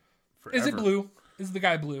 dude. Forever. Is it blue? Is the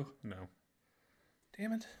guy blue? No.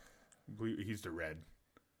 Damn it. Blue. He's the red.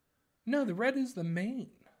 No, the red is the main.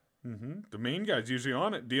 Mm-hmm. The main guy's usually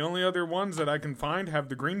on it. The only other ones that I can find have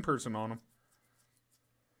the green person on them.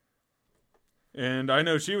 And I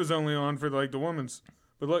know she was only on for like the woman's.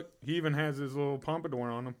 But look, he even has his little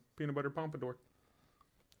pompadour on him. Peanut butter pompadour.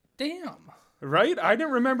 Damn. Right? I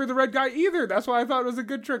didn't remember the red guy either. That's why I thought it was a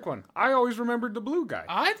good trick one. I always remembered the blue guy.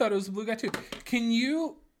 I thought it was the blue guy too. Can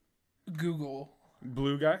you Google...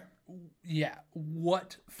 Blue guy? Yeah,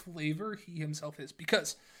 what flavor he himself is.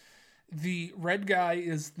 Because the red guy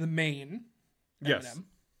is the main Yes. M&M.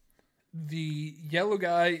 The yellow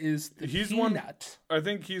guy is the peanut. One, I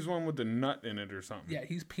think he's one with the nut in it or something. Yeah,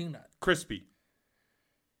 he's peanut. Crispy.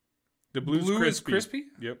 The blue's blue crispy. Is crispy?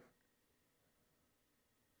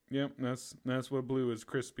 Yep, that's what blue is,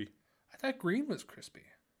 crispy. I thought green was crispy.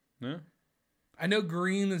 No? I know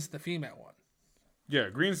green is the female one. Yeah,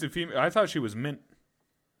 green's the female. I thought she was mint.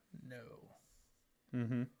 No.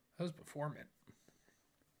 Mm-hmm. That was before mint.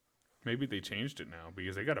 Maybe they changed it now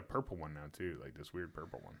because they got a purple one now too, like this weird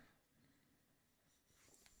purple one.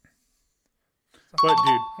 But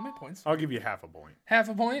dude, how many points? I'll give you half a point. Half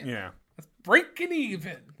a point? Yeah. That's breaking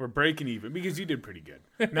even. We're breaking even because you did pretty good.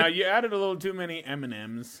 Now you added a little too many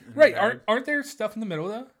M&Ms. Right? Aren't there stuff in the middle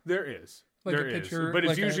though? There is. Like there a picture, is, but it's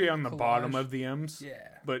like usually on the collage. bottom of the M's. Yeah.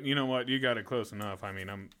 But you know what? You got it close enough. I mean,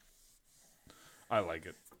 I like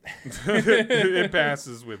it. It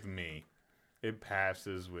passes with me. It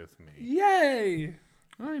passes with me. Yay!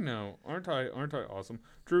 I know. Aren't I awesome?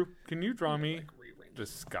 Drew, can you draw me the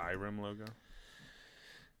Skyrim logo?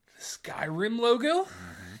 The Skyrim logo?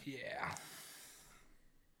 Mm-hmm. Yeah.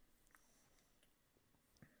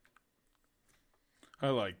 I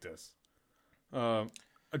like this.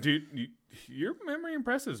 Dude, your memory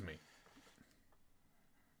impresses me.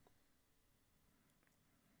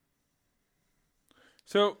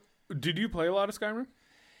 So, did you play a lot of Skyrim?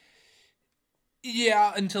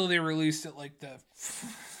 Yeah, until they released it like the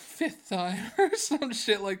fifth time or some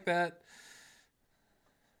shit like that.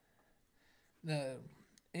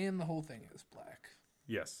 And the whole thing is black.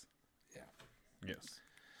 Yes. Yeah. Yes.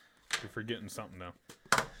 You're forgetting something though.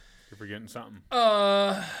 You're forgetting something.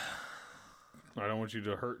 I don't want you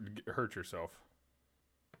to hurt yourself.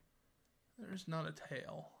 There's not a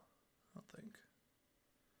tail, I don't think.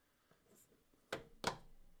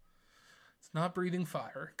 It's not breathing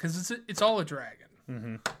fire because it's all a dragon.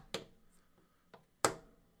 Mm-hmm.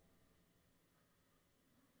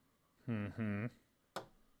 Mm-hmm.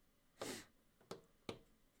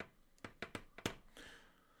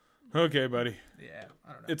 Okay, buddy. Yeah,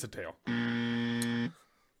 I don't know. It's a tail.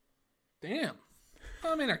 Damn.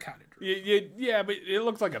 I mean, I kind of drew. Yeah, but it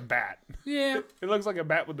looks like a bat. Yeah. It looks like a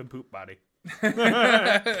bat with a poop body.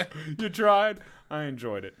 You tried. I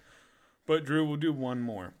enjoyed it. But Drew, we'll do one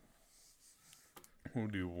more.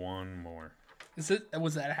 Was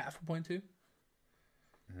that a half a point too?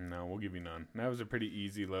 No, we'll give you none. That was a pretty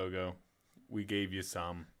easy logo. We gave you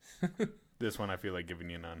some. This one I feel like giving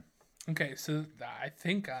you none. Okay, so I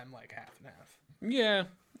think I'm like half and half. Yeah,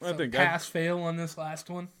 I think pass fail on this last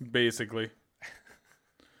one. Basically.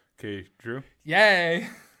 Okay, Drew. Yay!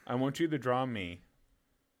 I want you to draw me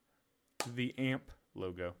the AMP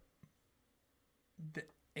logo. The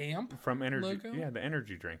AMP from energy logo? Yeah, the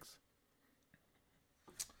energy drinks.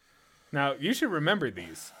 Now, you should remember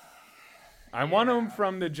these. I want them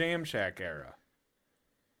from the Jam Shack era.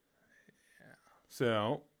 Yeah.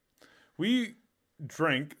 So, we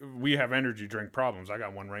drink. We have energy drink problems. I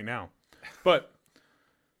got one right now. But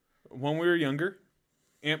when we were younger,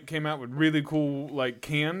 Amp came out with really cool like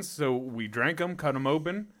cans, so we drank them, cut them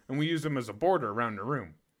open, and we used them as a border around the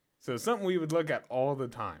room. So it's something we would look at all the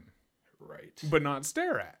time. Right. But not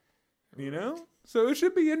stare at. You know? So it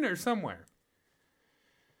should be in there somewhere.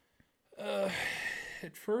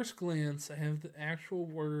 At first glance, I have the actual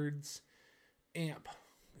words amp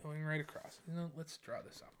going right across. Let's draw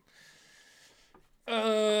this up.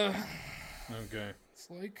 Okay. It's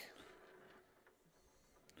like...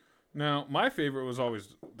 Now, my favorite was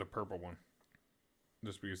always the purple one.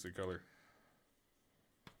 Just because of the color.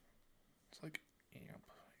 It's like amp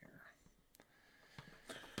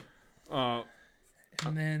here.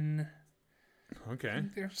 And then... Okay. I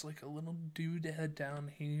think there's like a little doodad down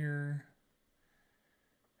here.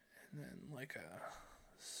 And then like a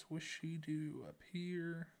swishy do up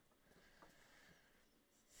here.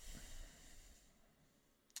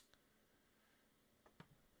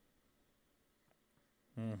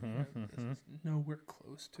 This is nowhere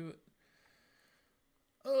close to it.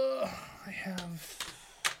 I have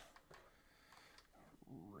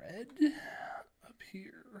red up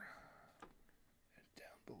here and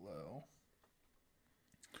down below.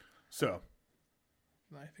 So.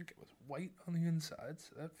 I think it was white on the inside, so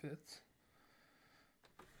that fits.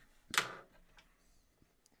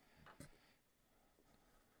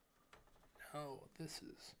 No, this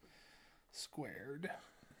is squared.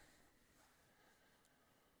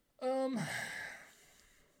 I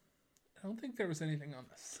don't think there was anything on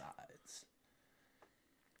the sides.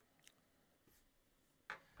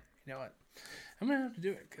 You know what? I'm going to have to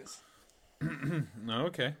do it because...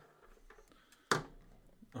 Okay.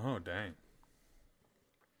 Oh, dang.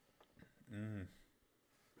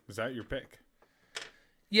 Is that your pick?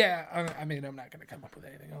 Yeah, I mean, I'm not going to come up with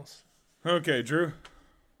anything else. Okay, Drew.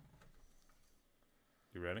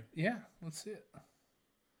 You ready? Yeah, let's see it.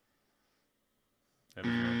 That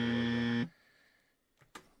is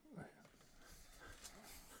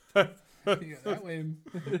not Yeah, that way.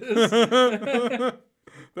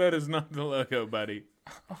 That is not the logo, buddy.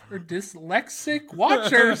 Our dyslexic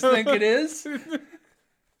watchers think it is.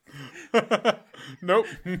 Nope.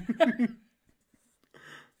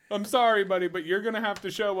 I'm sorry, buddy, but you're going to have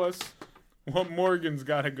to show us what Morgan's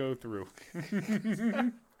got to go through.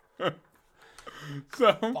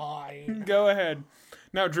 So, fine. Go ahead.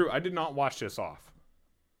 Now, Drew, I did not wash this off.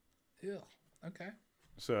 Ew. Okay.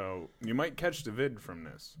 So, you might catch the vid from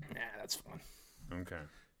this. Nah, that's fun. Okay.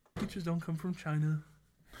 Peaches don't come from China.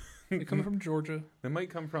 They come from Georgia. They might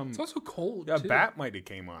come from... It's also cold, A too. bat might have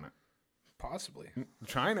came on it. Possibly.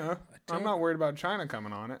 China. I'm not worried about China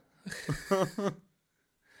coming on it. I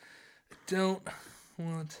don't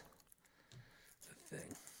want the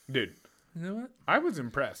thing. Dude. You know what? I was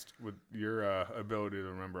impressed with your ability to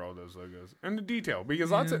remember all those logos. And the detail.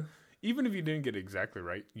 Because lots of... Even if you didn't get it exactly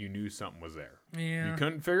right, you knew something was there. Yeah. You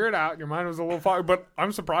couldn't figure it out. Your mind was a little foggy. But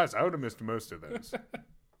I'm surprised. I would have missed most of those.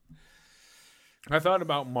 I thought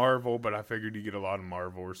about Marvel, but I figured you get a lot of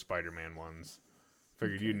Marvel or Spider-Man ones.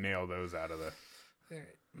 Figured you'd nail those out of the... All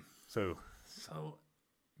right. So,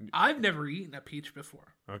 I've never eaten a peach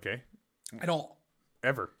before. Okay. At all.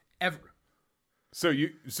 Ever. So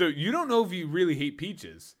you don't know if you really hate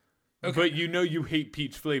peaches, but you know you hate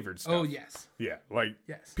peach-flavored stuff. Oh, yes. Yeah, like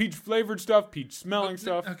Yes. peach-flavored stuff, peach-smelling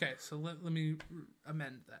stuff. Okay, so let me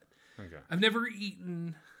amend that. Okay. I've never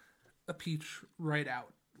eaten a peach right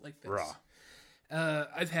out like this. Raw.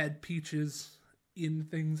 I've had peaches in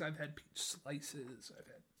things. I've had peach slices. I've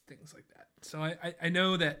had things like that. So I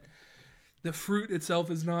know that the fruit itself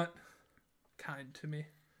is not kind to me.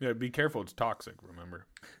 Yeah, be careful. It's toxic, remember?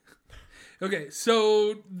 Okay,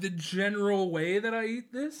 so the general way that I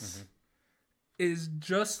eat this is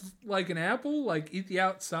just like an apple, like eat the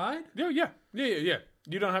outside. Yeah.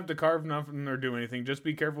 You don't have to carve nothing or do anything. Just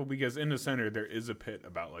be careful because in the center there is a pit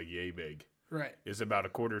about like yay big. Right. It's about a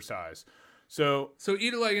quarter size. So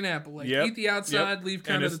eat it like an apple. Like eat the outside, leave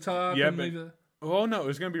kind of the top, and leave the... Oh, no,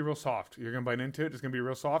 it's going to be real soft. You're going to bite into it. It's going to be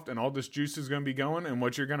real soft, and all this juice is going to be going. And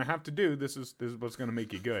what you're going to have to do, this is what's going to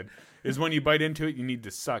make you good, is when you bite into it, you need to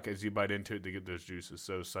suck as you bite into it to get those juices.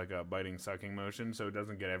 So it's like a sucking motion so it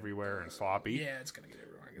doesn't get everywhere and sloppy. Yeah, it's going to get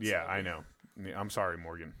everywhere. Yeah, I know. I'm sorry,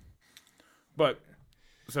 Morgan. But,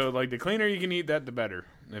 so like the cleaner you can eat that, the better.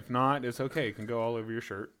 If not, it's okay. It can go all over your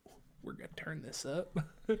shirt. We're going to turn this up.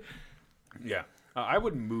 Yeah. I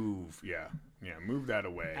would move. Yeah, move that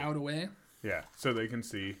away. Out away? Yeah, so they can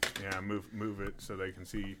see. Yeah, move it so they can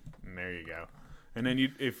see. And there you go. And then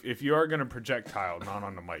if you are going to projectile, not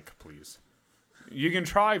on the mic, please. You can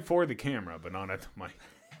try for the camera, but not at the mic.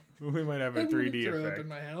 We might have a 3D throw effect. up in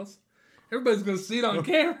my house. Everybody's gonna see it on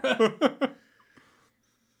camera.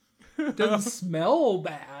 It doesn't smell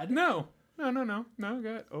bad. No.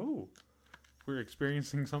 God. Oh, we're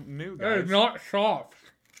experiencing something new, That guys. is not soft.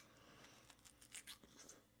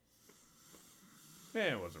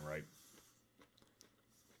 It wasn't right.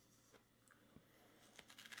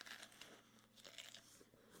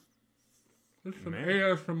 This is some Man.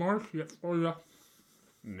 ASMR shit for you.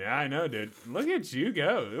 Yeah, I know, dude. Look at you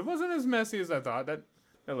go. It wasn't as messy as I thought. That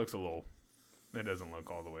looks a little... It doesn't look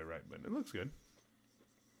all the way right, but it looks good.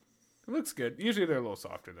 It looks good. Usually they're a little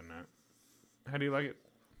softer than that. How do you like it?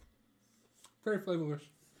 Very flavorless.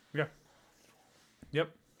 Yeah.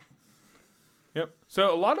 Yep.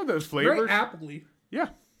 So a lot of those flavors... Very appley. Yeah.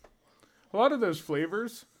 A lot of those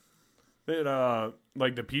flavors that,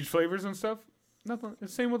 like the peach flavors and stuff, nothing.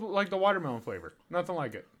 It's the same with like the watermelon flavor. Nothing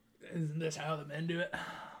like it. Isn't this how the men do it?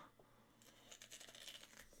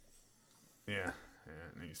 Yeah.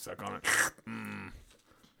 And you suck on it. And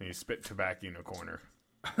you spit tobacco in a corner.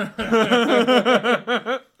 Like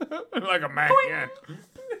a man. Yeah.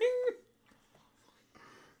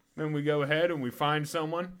 Then we go ahead and we find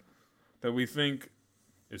someone that we think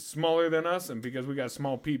is smaller than us, and because we got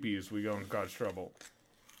small peepees, we go and cause trouble.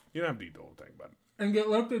 You don't have to eat the whole thing, but And get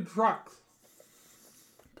lifted trucks.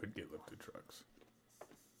 could get lifted trucks.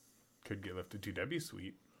 Could get lifted too. That'd be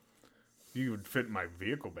sweet. You would fit in my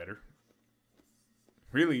vehicle better.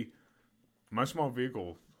 Really, my small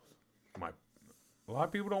vehicle, a lot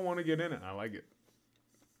of people don't want to get in it. I like it.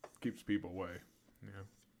 Keeps people away. Yeah.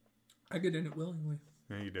 I get in it willingly.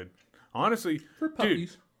 Yeah, you did. Honestly, For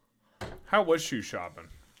puppies. dude, how was shoe shopping?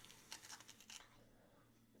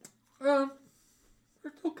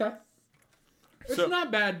 It's okay. It's So-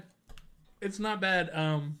 not bad. It's not bad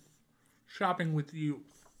shopping with you.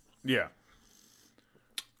 Yeah.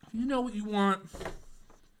 You know what you want.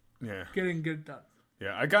 Yeah. Get it done.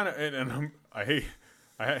 Yeah, I kind of, and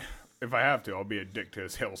if I have to, I'll be a dick to a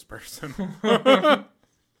salesperson.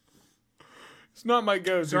 It's not my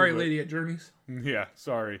go-to. Sorry, but- lady at Journeys. Yeah,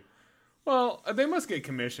 sorry. Well, they must get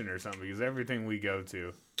commission or something because everything we go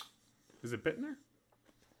to, is it Bittner?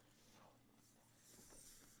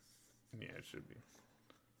 Yeah, it should be.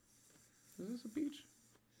 Is this a peach?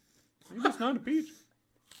 Maybe it's not a peach.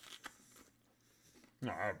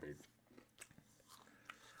 No, a peach.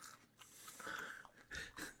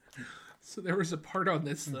 So there was a part on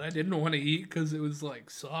this that I didn't want to eat because it was like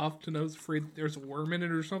soft and I was afraid that there's a worm in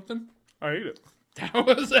it or something. I eat it. How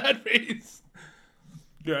was that face?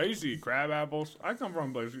 Yeah, I used to eat crab apples. I come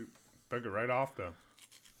from a place you pick it right off the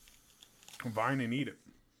vine and eat it.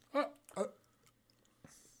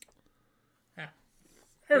 Yeah.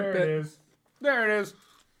 There it is. There it is.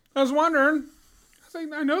 I was wondering. I was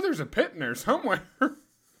like, I know there's a pit in there somewhere.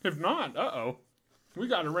 If not, uh-oh. We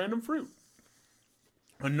got a random fruit.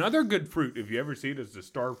 Another good fruit, if you ever see it, is the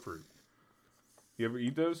star fruit. You ever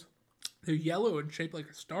eat those? They're yellow and shaped like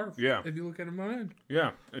a star. Yeah. If you look at them on end.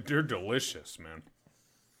 Yeah, they're delicious, man.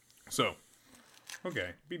 So,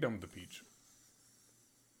 okay, be done with the peach.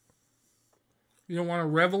 You don't want to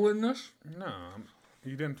revel in this? No,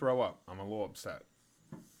 you didn't throw up. I'm a little upset.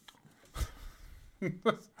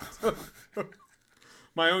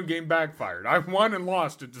 My own game backfired. I won and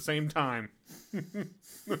lost at the same time.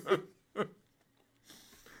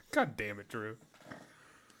 God damn it, Drew.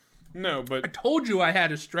 No, I but told you I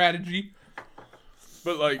had a strategy.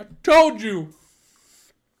 like, Told you.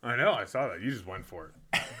 I know, I saw that. You just went for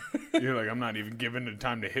it. You're like, I'm not even giving it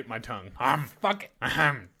time to hit my tongue. Fuck it.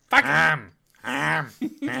 Fuck it.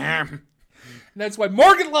 And that's why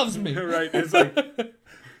Morgan loves me. Right?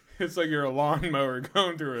 It's like you're a lawnmower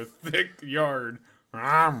going through a thick yard.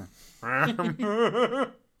 I'm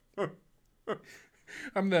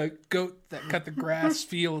the goat that cut the grass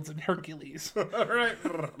fields in Hercules. All right.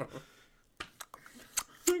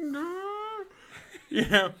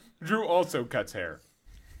 Yeah, Drew also cuts hair.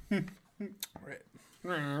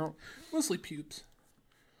 Right. Mostly pubes.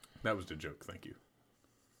 That was the joke. Thank you.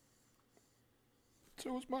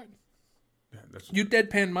 So was mine. Yeah, that's You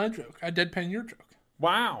deadpan my joke. I deadpan your joke.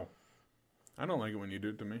 wow. I don't like it when you do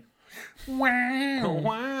it to me. Wow.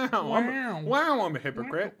 Wow. I'm a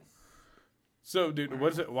hypocrite. So, dude,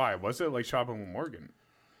 was it? Why was it like shopping with Morgan?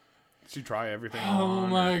 Did she try everything? Oh on,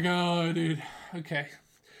 my god, dude. Okay.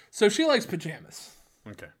 So she likes pajamas.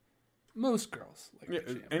 Okay. Most girls like Yeah,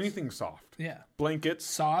 pajamas. anything soft. Yeah. Blankets.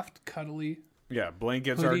 Soft, cuddly, Yeah,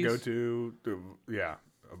 blankets Hoodies. are go-to. Yeah,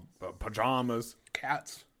 pajamas,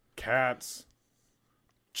 cats. cats,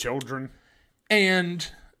 children. And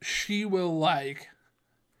she will like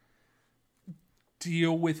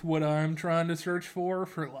deal with what I'm trying to search for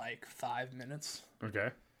like 5 minutes. Okay.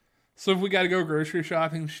 So if we got to go grocery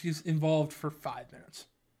shopping, she's involved for 5 minutes,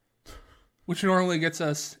 which normally gets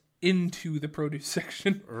us into the produce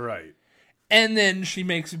section. Right. And then she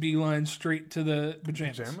makes a beeline straight to the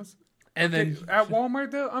pajamas. And then at Walmart,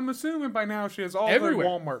 though, I'm assuming by now she has all everywhere. the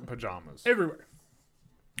Walmart pajamas. Everywhere.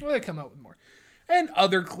 Well, they come out with more. And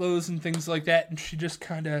other clothes and things like that. And she just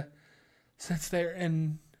kind of sits there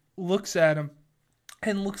and looks at them.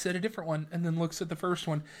 And looks at a different one. And then looks at the first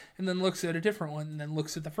one. And then looks at a different one. And then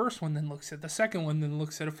looks at the first one. Then looks at the second one. Then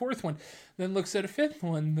looks at a fourth one. Then looks at a fifth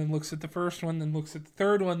one. Then looks at the first one. Then looks at the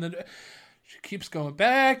third one. Then she keeps going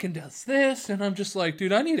back and does this. And I'm just like,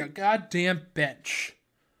 dude, I need a goddamn bench.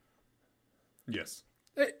 Yes.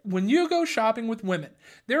 When you go shopping with women,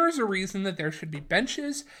 there is a reason that there should be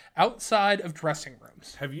benches outside of dressing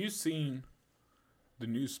rooms. Have you seen the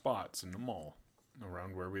new spots in the mall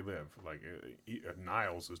around where we live? Like,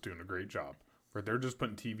 Niles is doing a great job. Where they're just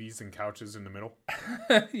putting TVs and couches in the middle.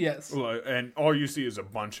 Yes. And all you see is a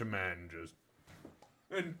bunch of men just...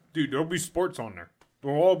 And, dude, there'll be sports on there.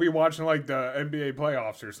 We'll all be watching, like, the NBA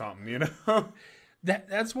playoffs or something, you know?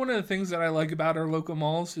 That's one of the things that I like about our local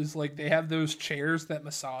malls is, like, they have those chairs that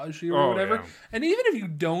massage you or whatever. Yeah. And even if you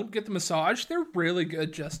don't get the massage, they're really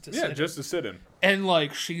good just to sit in. Yeah, just to sit in. And,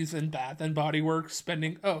 like, she's in Bath and Body Works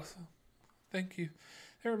spending... Oh, thank you.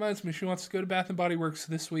 That reminds me, she wants to go to Bath and Body Works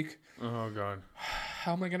this week. Oh, God.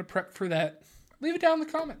 How am I going to prep for that? Leave it down in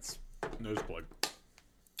the comments. Nose plug.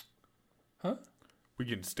 Huh? We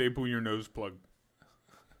can staple your nose plug.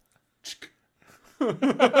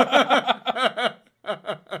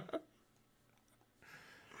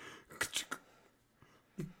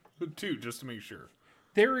 Two, just to make sure.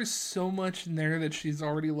 There is so much in there that she's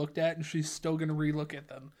already looked at, and she's still going to relook at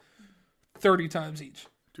them 30 times each.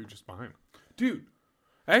 Dude, just buy them. Dude,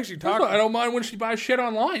 I actually talked... I don't mind when she buys shit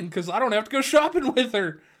online, because I don't have to go shopping with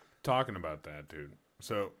her. Talking about that, dude.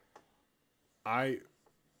 So,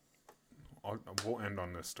 we'll end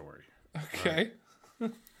on this story. Okay.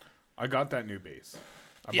 Right? I got that new base.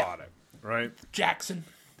 I bought it, right? Jackson.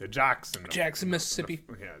 The Jackson. Jackson, Mississippi.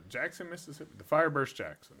 Jackson, Mississippi. The Fireburst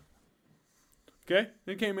Jackson. Okay,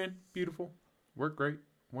 it came in. Beautiful. Worked great.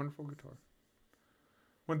 Wonderful guitar.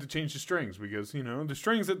 Went to change the strings because, you know, the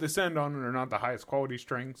strings that they send on are not the highest quality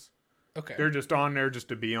strings. Okay. They're just on there just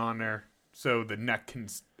to be on there so the neck can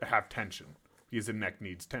have tension because the neck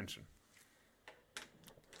needs tension.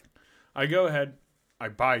 I go ahead. I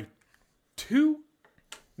buy 2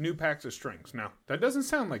 new packs of strings. Now, that doesn't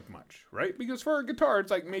sound like much, right? Because for a guitar,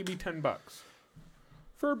 it's like maybe $10.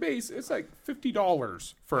 For a bass, it's like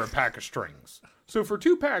 $50 for a pack of strings. So for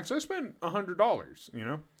 2 packs, I spent $100, you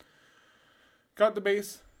know? Got the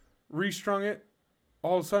bass, restrung it.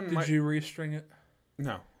 All of a sudden... Did you restring it?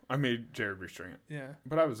 No, I made Jared restring it. Yeah.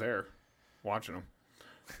 But I was there, watching him.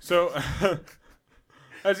 So,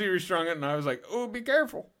 as he restrung it, and I was like, oh, be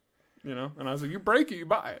careful. You know? And I was like, you break it, you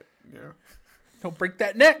buy it. You know? Don't break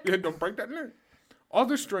that neck. Yeah, don't break that neck. All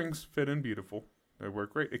the strings fit in beautiful. They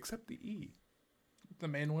work great, except the E. The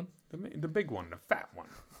main one? The big one, the fat one.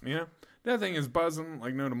 You know? That thing is buzzing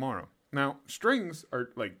like no tomorrow. Now, strings are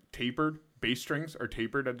like tapered. Bass strings are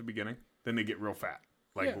tapered at the beginning. Then they get real fat.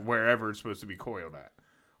 Like wherever it's supposed to be coiled at.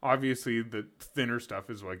 Obviously, the thinner stuff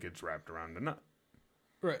is what gets wrapped around the nut.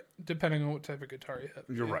 Right. Depending on what type of guitar you have.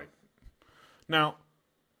 You're right. Now,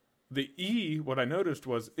 the E, what I noticed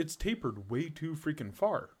was it's tapered way too freaking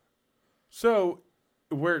far. So,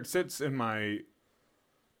 where it sits in my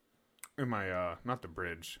not the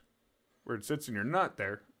bridge, where it sits in your nut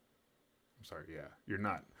there, I'm sorry, your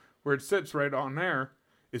nut, where it sits right on there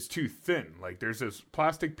is too thin. Like, there's this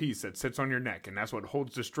plastic piece that sits on your neck, and that's what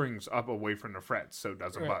holds the strings up away from the frets so it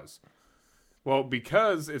doesn't buzz. Well,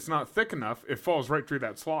 because it's not thick enough, it falls right through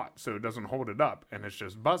that slot, so it doesn't hold it up, and it's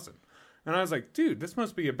just buzzing. And I was like, dude, this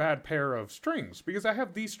must be a bad pair of strings, because I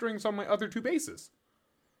have these strings on my other 2 basses.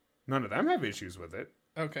 None of them have issues with it.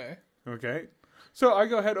 Okay. So I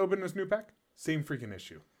go ahead, open this new pack. Same freaking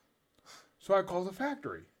issue. So I call the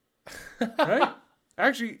factory. Right?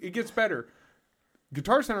 Actually, it gets better.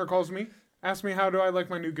 Guitar Center calls me, asks me how do I like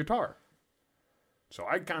my new guitar. So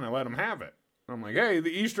I kind of let them have it. I'm like, hey, the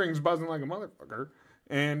E string's buzzing like a motherfucker,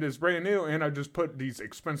 and it's brand new, and I just put these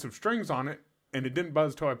expensive strings on it, and it didn't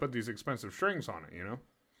buzz till I put these expensive strings on it, you know?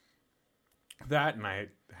 That, and I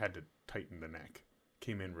had to tighten the neck.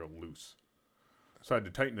 Came in real loose. So I had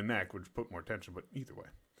to tighten the neck, which put more tension, but either way.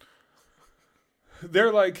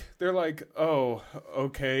 They're like, oh,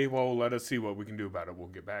 okay, well, let us see what we can do about it. We'll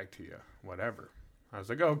get back to you. Whatever. I was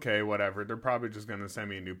like, okay, whatever. They're probably just going to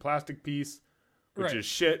send me a new plastic piece, which is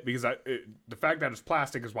shit, because the fact that it's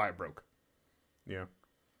plastic is why it broke. Yeah.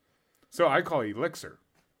 So I call Elixir.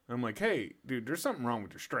 I'm like, hey, dude, there's something wrong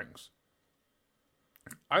with your strings.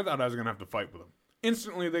 I thought I was going to have to fight with them.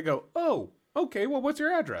 Instantly, they go, oh, okay, well, what's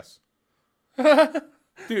your address?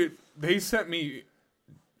 Dude, they're sending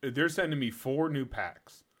me 4 new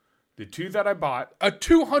packs. The 2 that I bought. A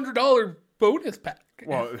 $200 bonus pack.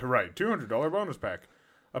 Well, right, $200 bonus pack.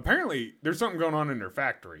 Apparently, there's something going on in their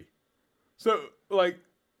factory. So, like,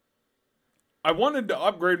 I wanted to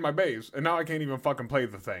upgrade my bass, and now I can't even fucking play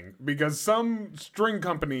the thing. Because some string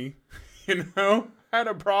company, had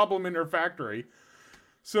a problem in their factory.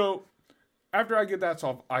 So, after I get that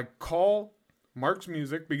solved, I call Mark's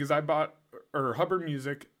Music, because Hubbard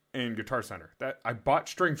Music and Guitar Center. I bought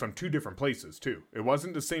strings from 2 different places, too. It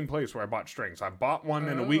wasn't the same place where I bought strings. I bought one,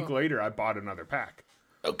 and a week later, I bought another pack.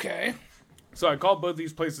 Okay. So I called both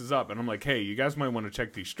these places up, and I'm like, hey, you guys might want to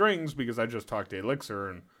check these strings, because I just talked to Elixir,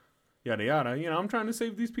 and yada yada. I'm trying to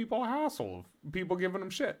save these people a hassle of people giving them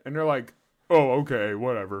shit. And they're like, oh, okay,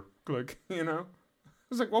 whatever. Click, I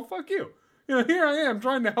was like, well, fuck you. Here I am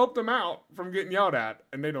trying to help them out from getting yelled at,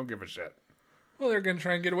 and they don't give a shit. Well, they're going to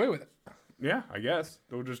try and get away with it. Yeah, I guess.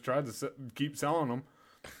 They'll just try to keep selling them.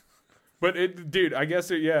 But, dude, I guess,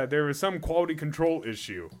 there was some quality control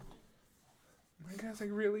issue. I guess,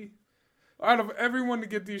 really? Out of everyone to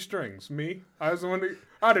get these strings, me, I was the one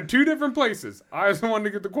out of 2 different places, I was the one to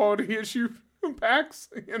get the quality issue packs,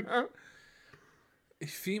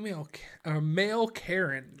 A male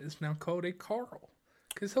Karen is now called a Carl.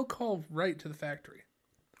 Because he'll call right to the factory.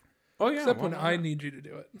 Oh, yeah. Except when I need you to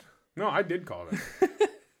do it. No, I did call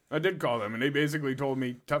them. And they basically told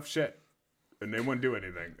me tough shit. And they wouldn't do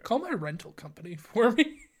anything. Call my rental company for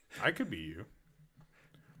me. I could be you.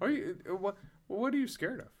 What are you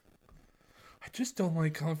scared of? I just don't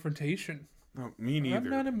like confrontation. No, me neither. I'm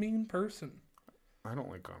not a mean person. I don't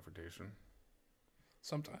like confrontation.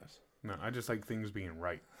 Sometimes. No, I just like things being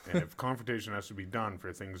right. And if confrontation has to be done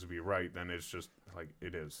for things to be right, then it's just like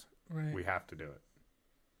it is. Right. We have to do it.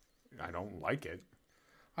 I don't like it.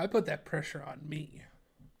 I put that pressure on me.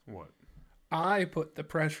 What? I put the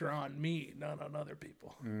pressure on me, not on other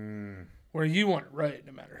people. Where you want it right,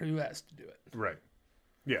 no matter who has to do it. Right.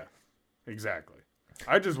 Yeah, exactly.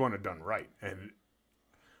 I just want it done right. And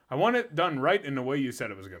I want it done right in the way you said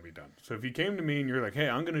it was going to be done. So if you came to me and you're like, hey,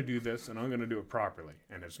 I'm going to do this and I'm going to do it properly,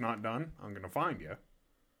 and it's not done, I'm going to find you.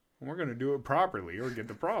 And we're going to do it properly or get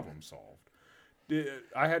the problem solved.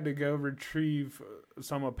 I had to go retrieve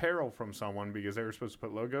some apparel from someone because they were supposed to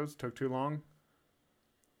put logos. Took too long.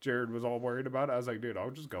 Jared was all worried about it. I was like, dude, I'll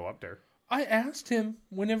just go up there. I asked him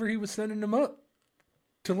whenever he was sending them up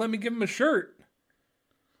to let me give him a shirt.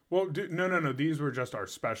 Well, no. These were just our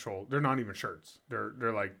special. They're not even shirts.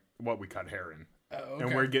 They're like what we cut hair in. Oh,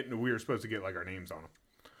 okay. And we were supposed to get like our names on them.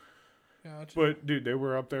 Gotcha. But dude, they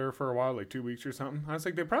were up there for a while, like 2 weeks or something. I was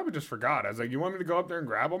like, they probably just forgot. I was like, you want me to go up there and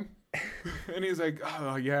grab them? And he's like,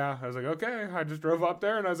 oh yeah. I was like, okay. I just drove up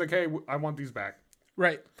there and I was like, hey, I want these back.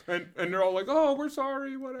 Right. And they're all like, oh, we're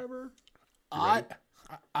sorry, whatever. I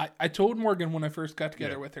told Morgan when I first got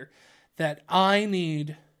together with her that I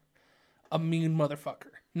need a mean motherfucker.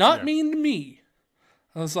 Not mean to me.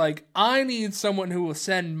 I was like, I need someone who will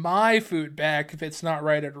send my food back if it's not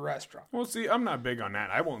right at a restaurant. Well, see, I'm not big on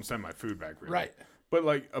that. I won't send my food back, really. Right. But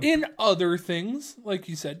like... in other things, like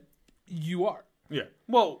you said, you are. Yeah.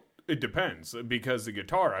 Well, it depends. Because the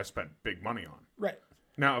guitar I spent big money on. Right.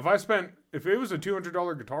 Now, if it was a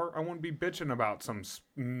 $200 guitar, I wouldn't be bitching about some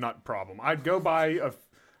nut problem. I'd go buy a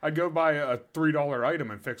 $3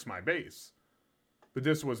 item and fix my bass. But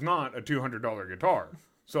this was not a $200 guitar.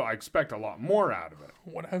 So I expect a lot more out of it.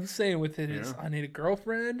 What I'm saying with it is I need a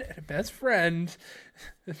girlfriend and a best friend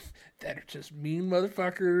that are just mean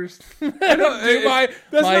motherfuckers.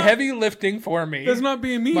 Do my heavy lifting for me. That's not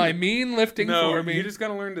being mean. My mean lifting for me. You just got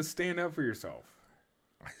to learn to stand up for yourself.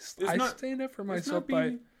 I stand up for myself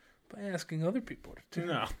by asking other people to.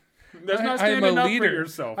 No. That's not standing up for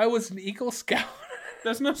yourself. I was an Eagle Scout.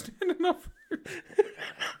 That's not standing up for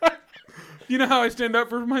yourself. You know how I stand up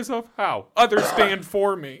for myself? How? Others stand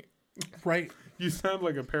for me. Right. You sound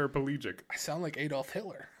like a paraplegic. I sound like Adolf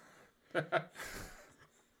Hitler.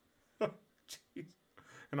 Oh, jeez.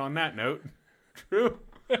 And on that note, Drew,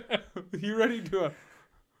 you ready to do a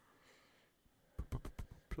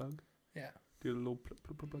plug? Yeah. Do a little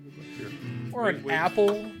plug here. Or an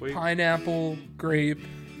apple, pineapple, grape,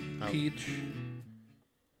 peach.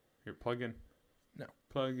 Here, plug in. No.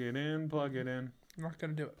 Plug it in, plug it in. I'm not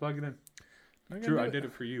going to do it. Plug it in. Drew, I did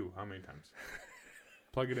it for you. How many times?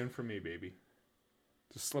 Plug it in for me, baby.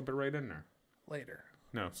 Just slip it right in there. Later.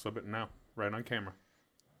 No, slip it now. Right on camera.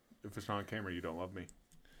 If it's not on camera, you don't love me.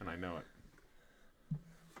 And I know it.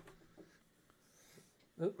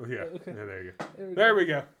 Oh, yeah. Okay. Yeah, there you go. There we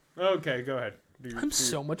go. Okay, go ahead. I'm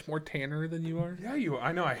so much more tanner than you are. Yeah, you.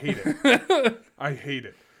 I know. I hate it. I hate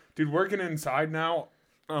it, dude. Working inside now,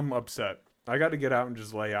 I'm upset. I got to get out and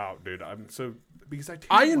just lay out, dude. I'm so because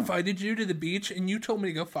I invited you to the beach and you told me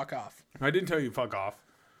to go fuck off. I didn't tell you fuck off.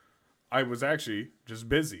 I was actually just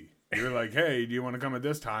busy. You were like, "Hey, do you want to come at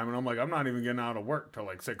this time?" And I'm like, "I'm not even getting out of work till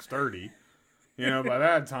like 6:30." You know, by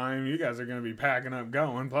that time, you guys are gonna be packing up,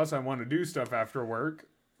 going. Plus, I want to do stuff after work.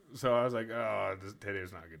 So I was like, "Oh,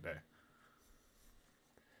 today's not a good day."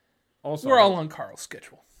 Also, we're all on Carl's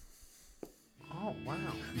schedule. Oh, wow.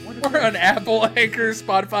 We're on Apple, Anchor,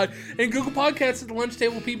 Spotify, and Google Podcasts at the Lunch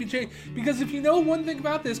Table PBJ. Because if you know one thing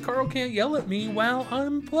about this, Carl can't yell at me while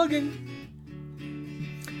I'm plugging.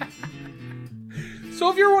 So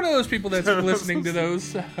if you're one of those people that's listening to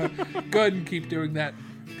those, go ahead and keep doing that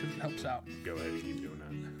because it helps out. Go ahead and keep doing that.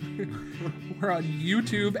 We're on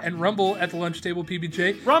YouTube and Rumble at the Lunch Table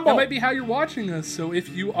PBJ. Rumble! That might be how you're watching us. So if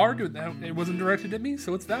you are doing that, it wasn't directed at me,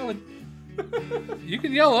 so it's valid. You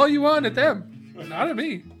can yell all you want at them, not at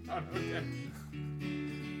me. Okay.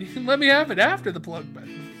 You can let me have it after the plug, but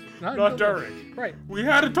not during. Right. We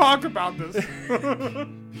had to talk about this.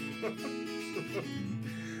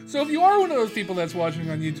 So if you are one of those people that's watching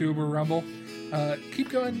on YouTube or Rumble, keep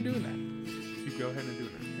going and doing that. Keep going and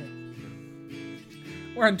doing that.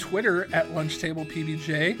 We're on Twitter at Lunch Table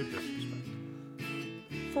PBJ. Big disrespect.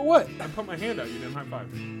 For what? I put my hand out. You didn't high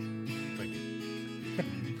five me. Thank you.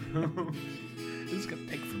 This is going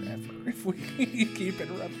to take forever if we keep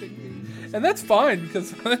interrupting me. And that's fine,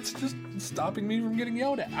 because that's just stopping me from getting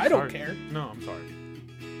yelled at. I don't care. No, I'm sorry.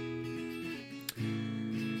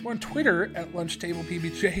 We're on Twitter at Lunch Table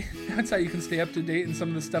PBJ. That's how you can stay up to date in some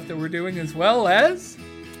of the stuff that we're doing, as well as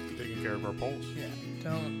Taking care of our polls. Yeah,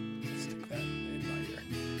 don't stick that in my ear.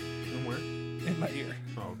 And where? In my ear.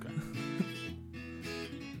 Oh, okay.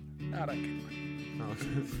 Not on camera. Oh.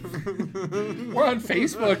 We're on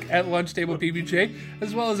Facebook at Lunch Table PBJ,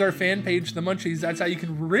 as well as our fan page, The Munchies. That's how you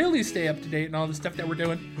can really stay up to date in all the stuff that we're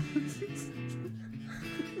doing.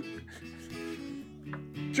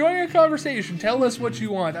 Join our conversation. Tell us what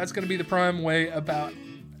you want. That's going to be the prime way about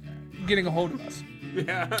getting a hold of us.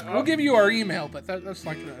 Yeah. We'll give you our email, but that's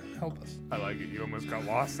not going to help us. I like it. You almost got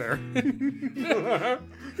lost there. You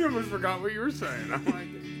almost forgot what you were saying. I like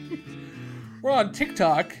it. We're on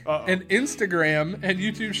TikTok and Instagram and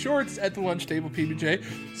YouTube Shorts at the Lunch Table PBJ.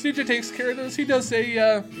 CJ takes care of those. He does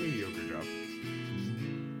a Mediocre job.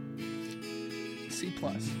 C+.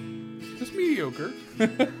 Just mediocre. I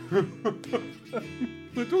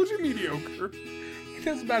told you mediocre. He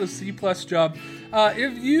does about a C+ job.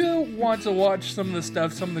 If you want to watch some of the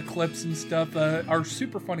stuff, some of the clips and stuff, our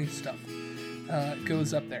super funny stuff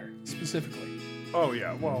goes up there specifically. Oh,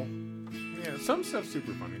 yeah. Well, yeah, some stuff's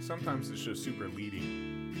super funny. Sometimes it's just super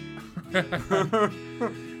leading. Pull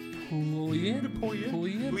you in. Pull you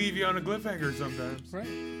in. Leave you on a cliffhanger sometimes. Right.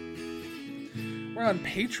 We're on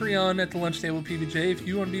Patreon at the Lunch Table PBJ if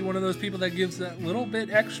you want to be one of those people that gives that little bit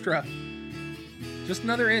extra. Just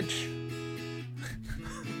another inch.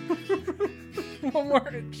 One more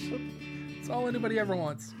inch. That's all anybody ever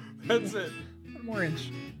wants. That's it. One more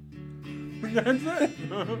inch. That's it.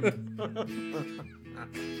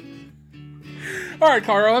 All right,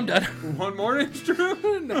 Carl, I'm done. One more inch,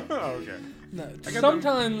 Drew? No. Oh, okay. No.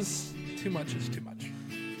 Sometimes too much is too much.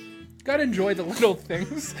 Gotta enjoy the little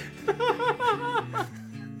things.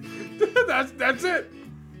 That's it.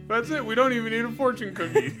 That's it. We don't even need a fortune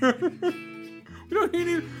cookie. We don't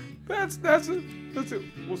need. That's it. That's it.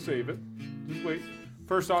 We'll save it. Just wait.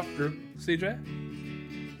 First off, Drew. CJ?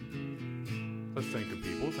 Let's thank the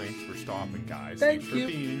people. Thanks for stopping, guys. Thanks for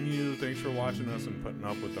being you. Thanks for watching us and putting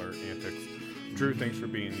up with our antics. Drew, thanks for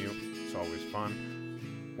being you. It's always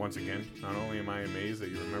fun. Once again, not only am I amazed that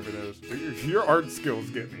you remember those, your art skills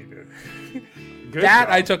get me, dude. Good that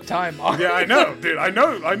job. I took time on. Yeah, I know, dude. I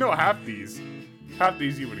know half these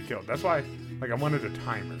you would have killed. That's why, like, I wanted a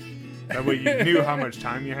timer. That way you knew how much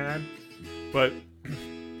time you had. But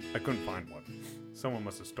I couldn't find one. Someone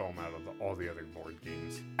must have stolen them out of all the other board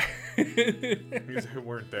games. Because they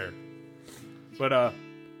weren't there. But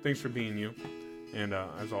thanks for being you. And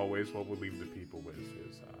as always, what we'll leave the people with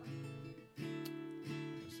is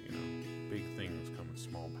big things come in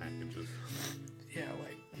small packages. Yeah,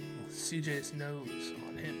 like CJ's nose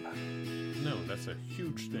on him. No, that's a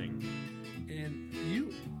huge thing. And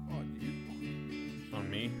you on you. On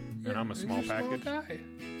me? Yeah, and I'm a small package?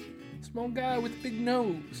 Small guy with a big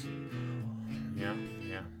nose. Yeah.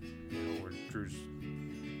 Or Drew's.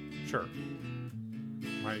 Sure.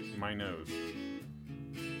 My nose.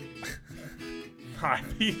 Hi,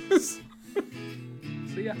 penis.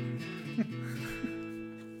 See ya.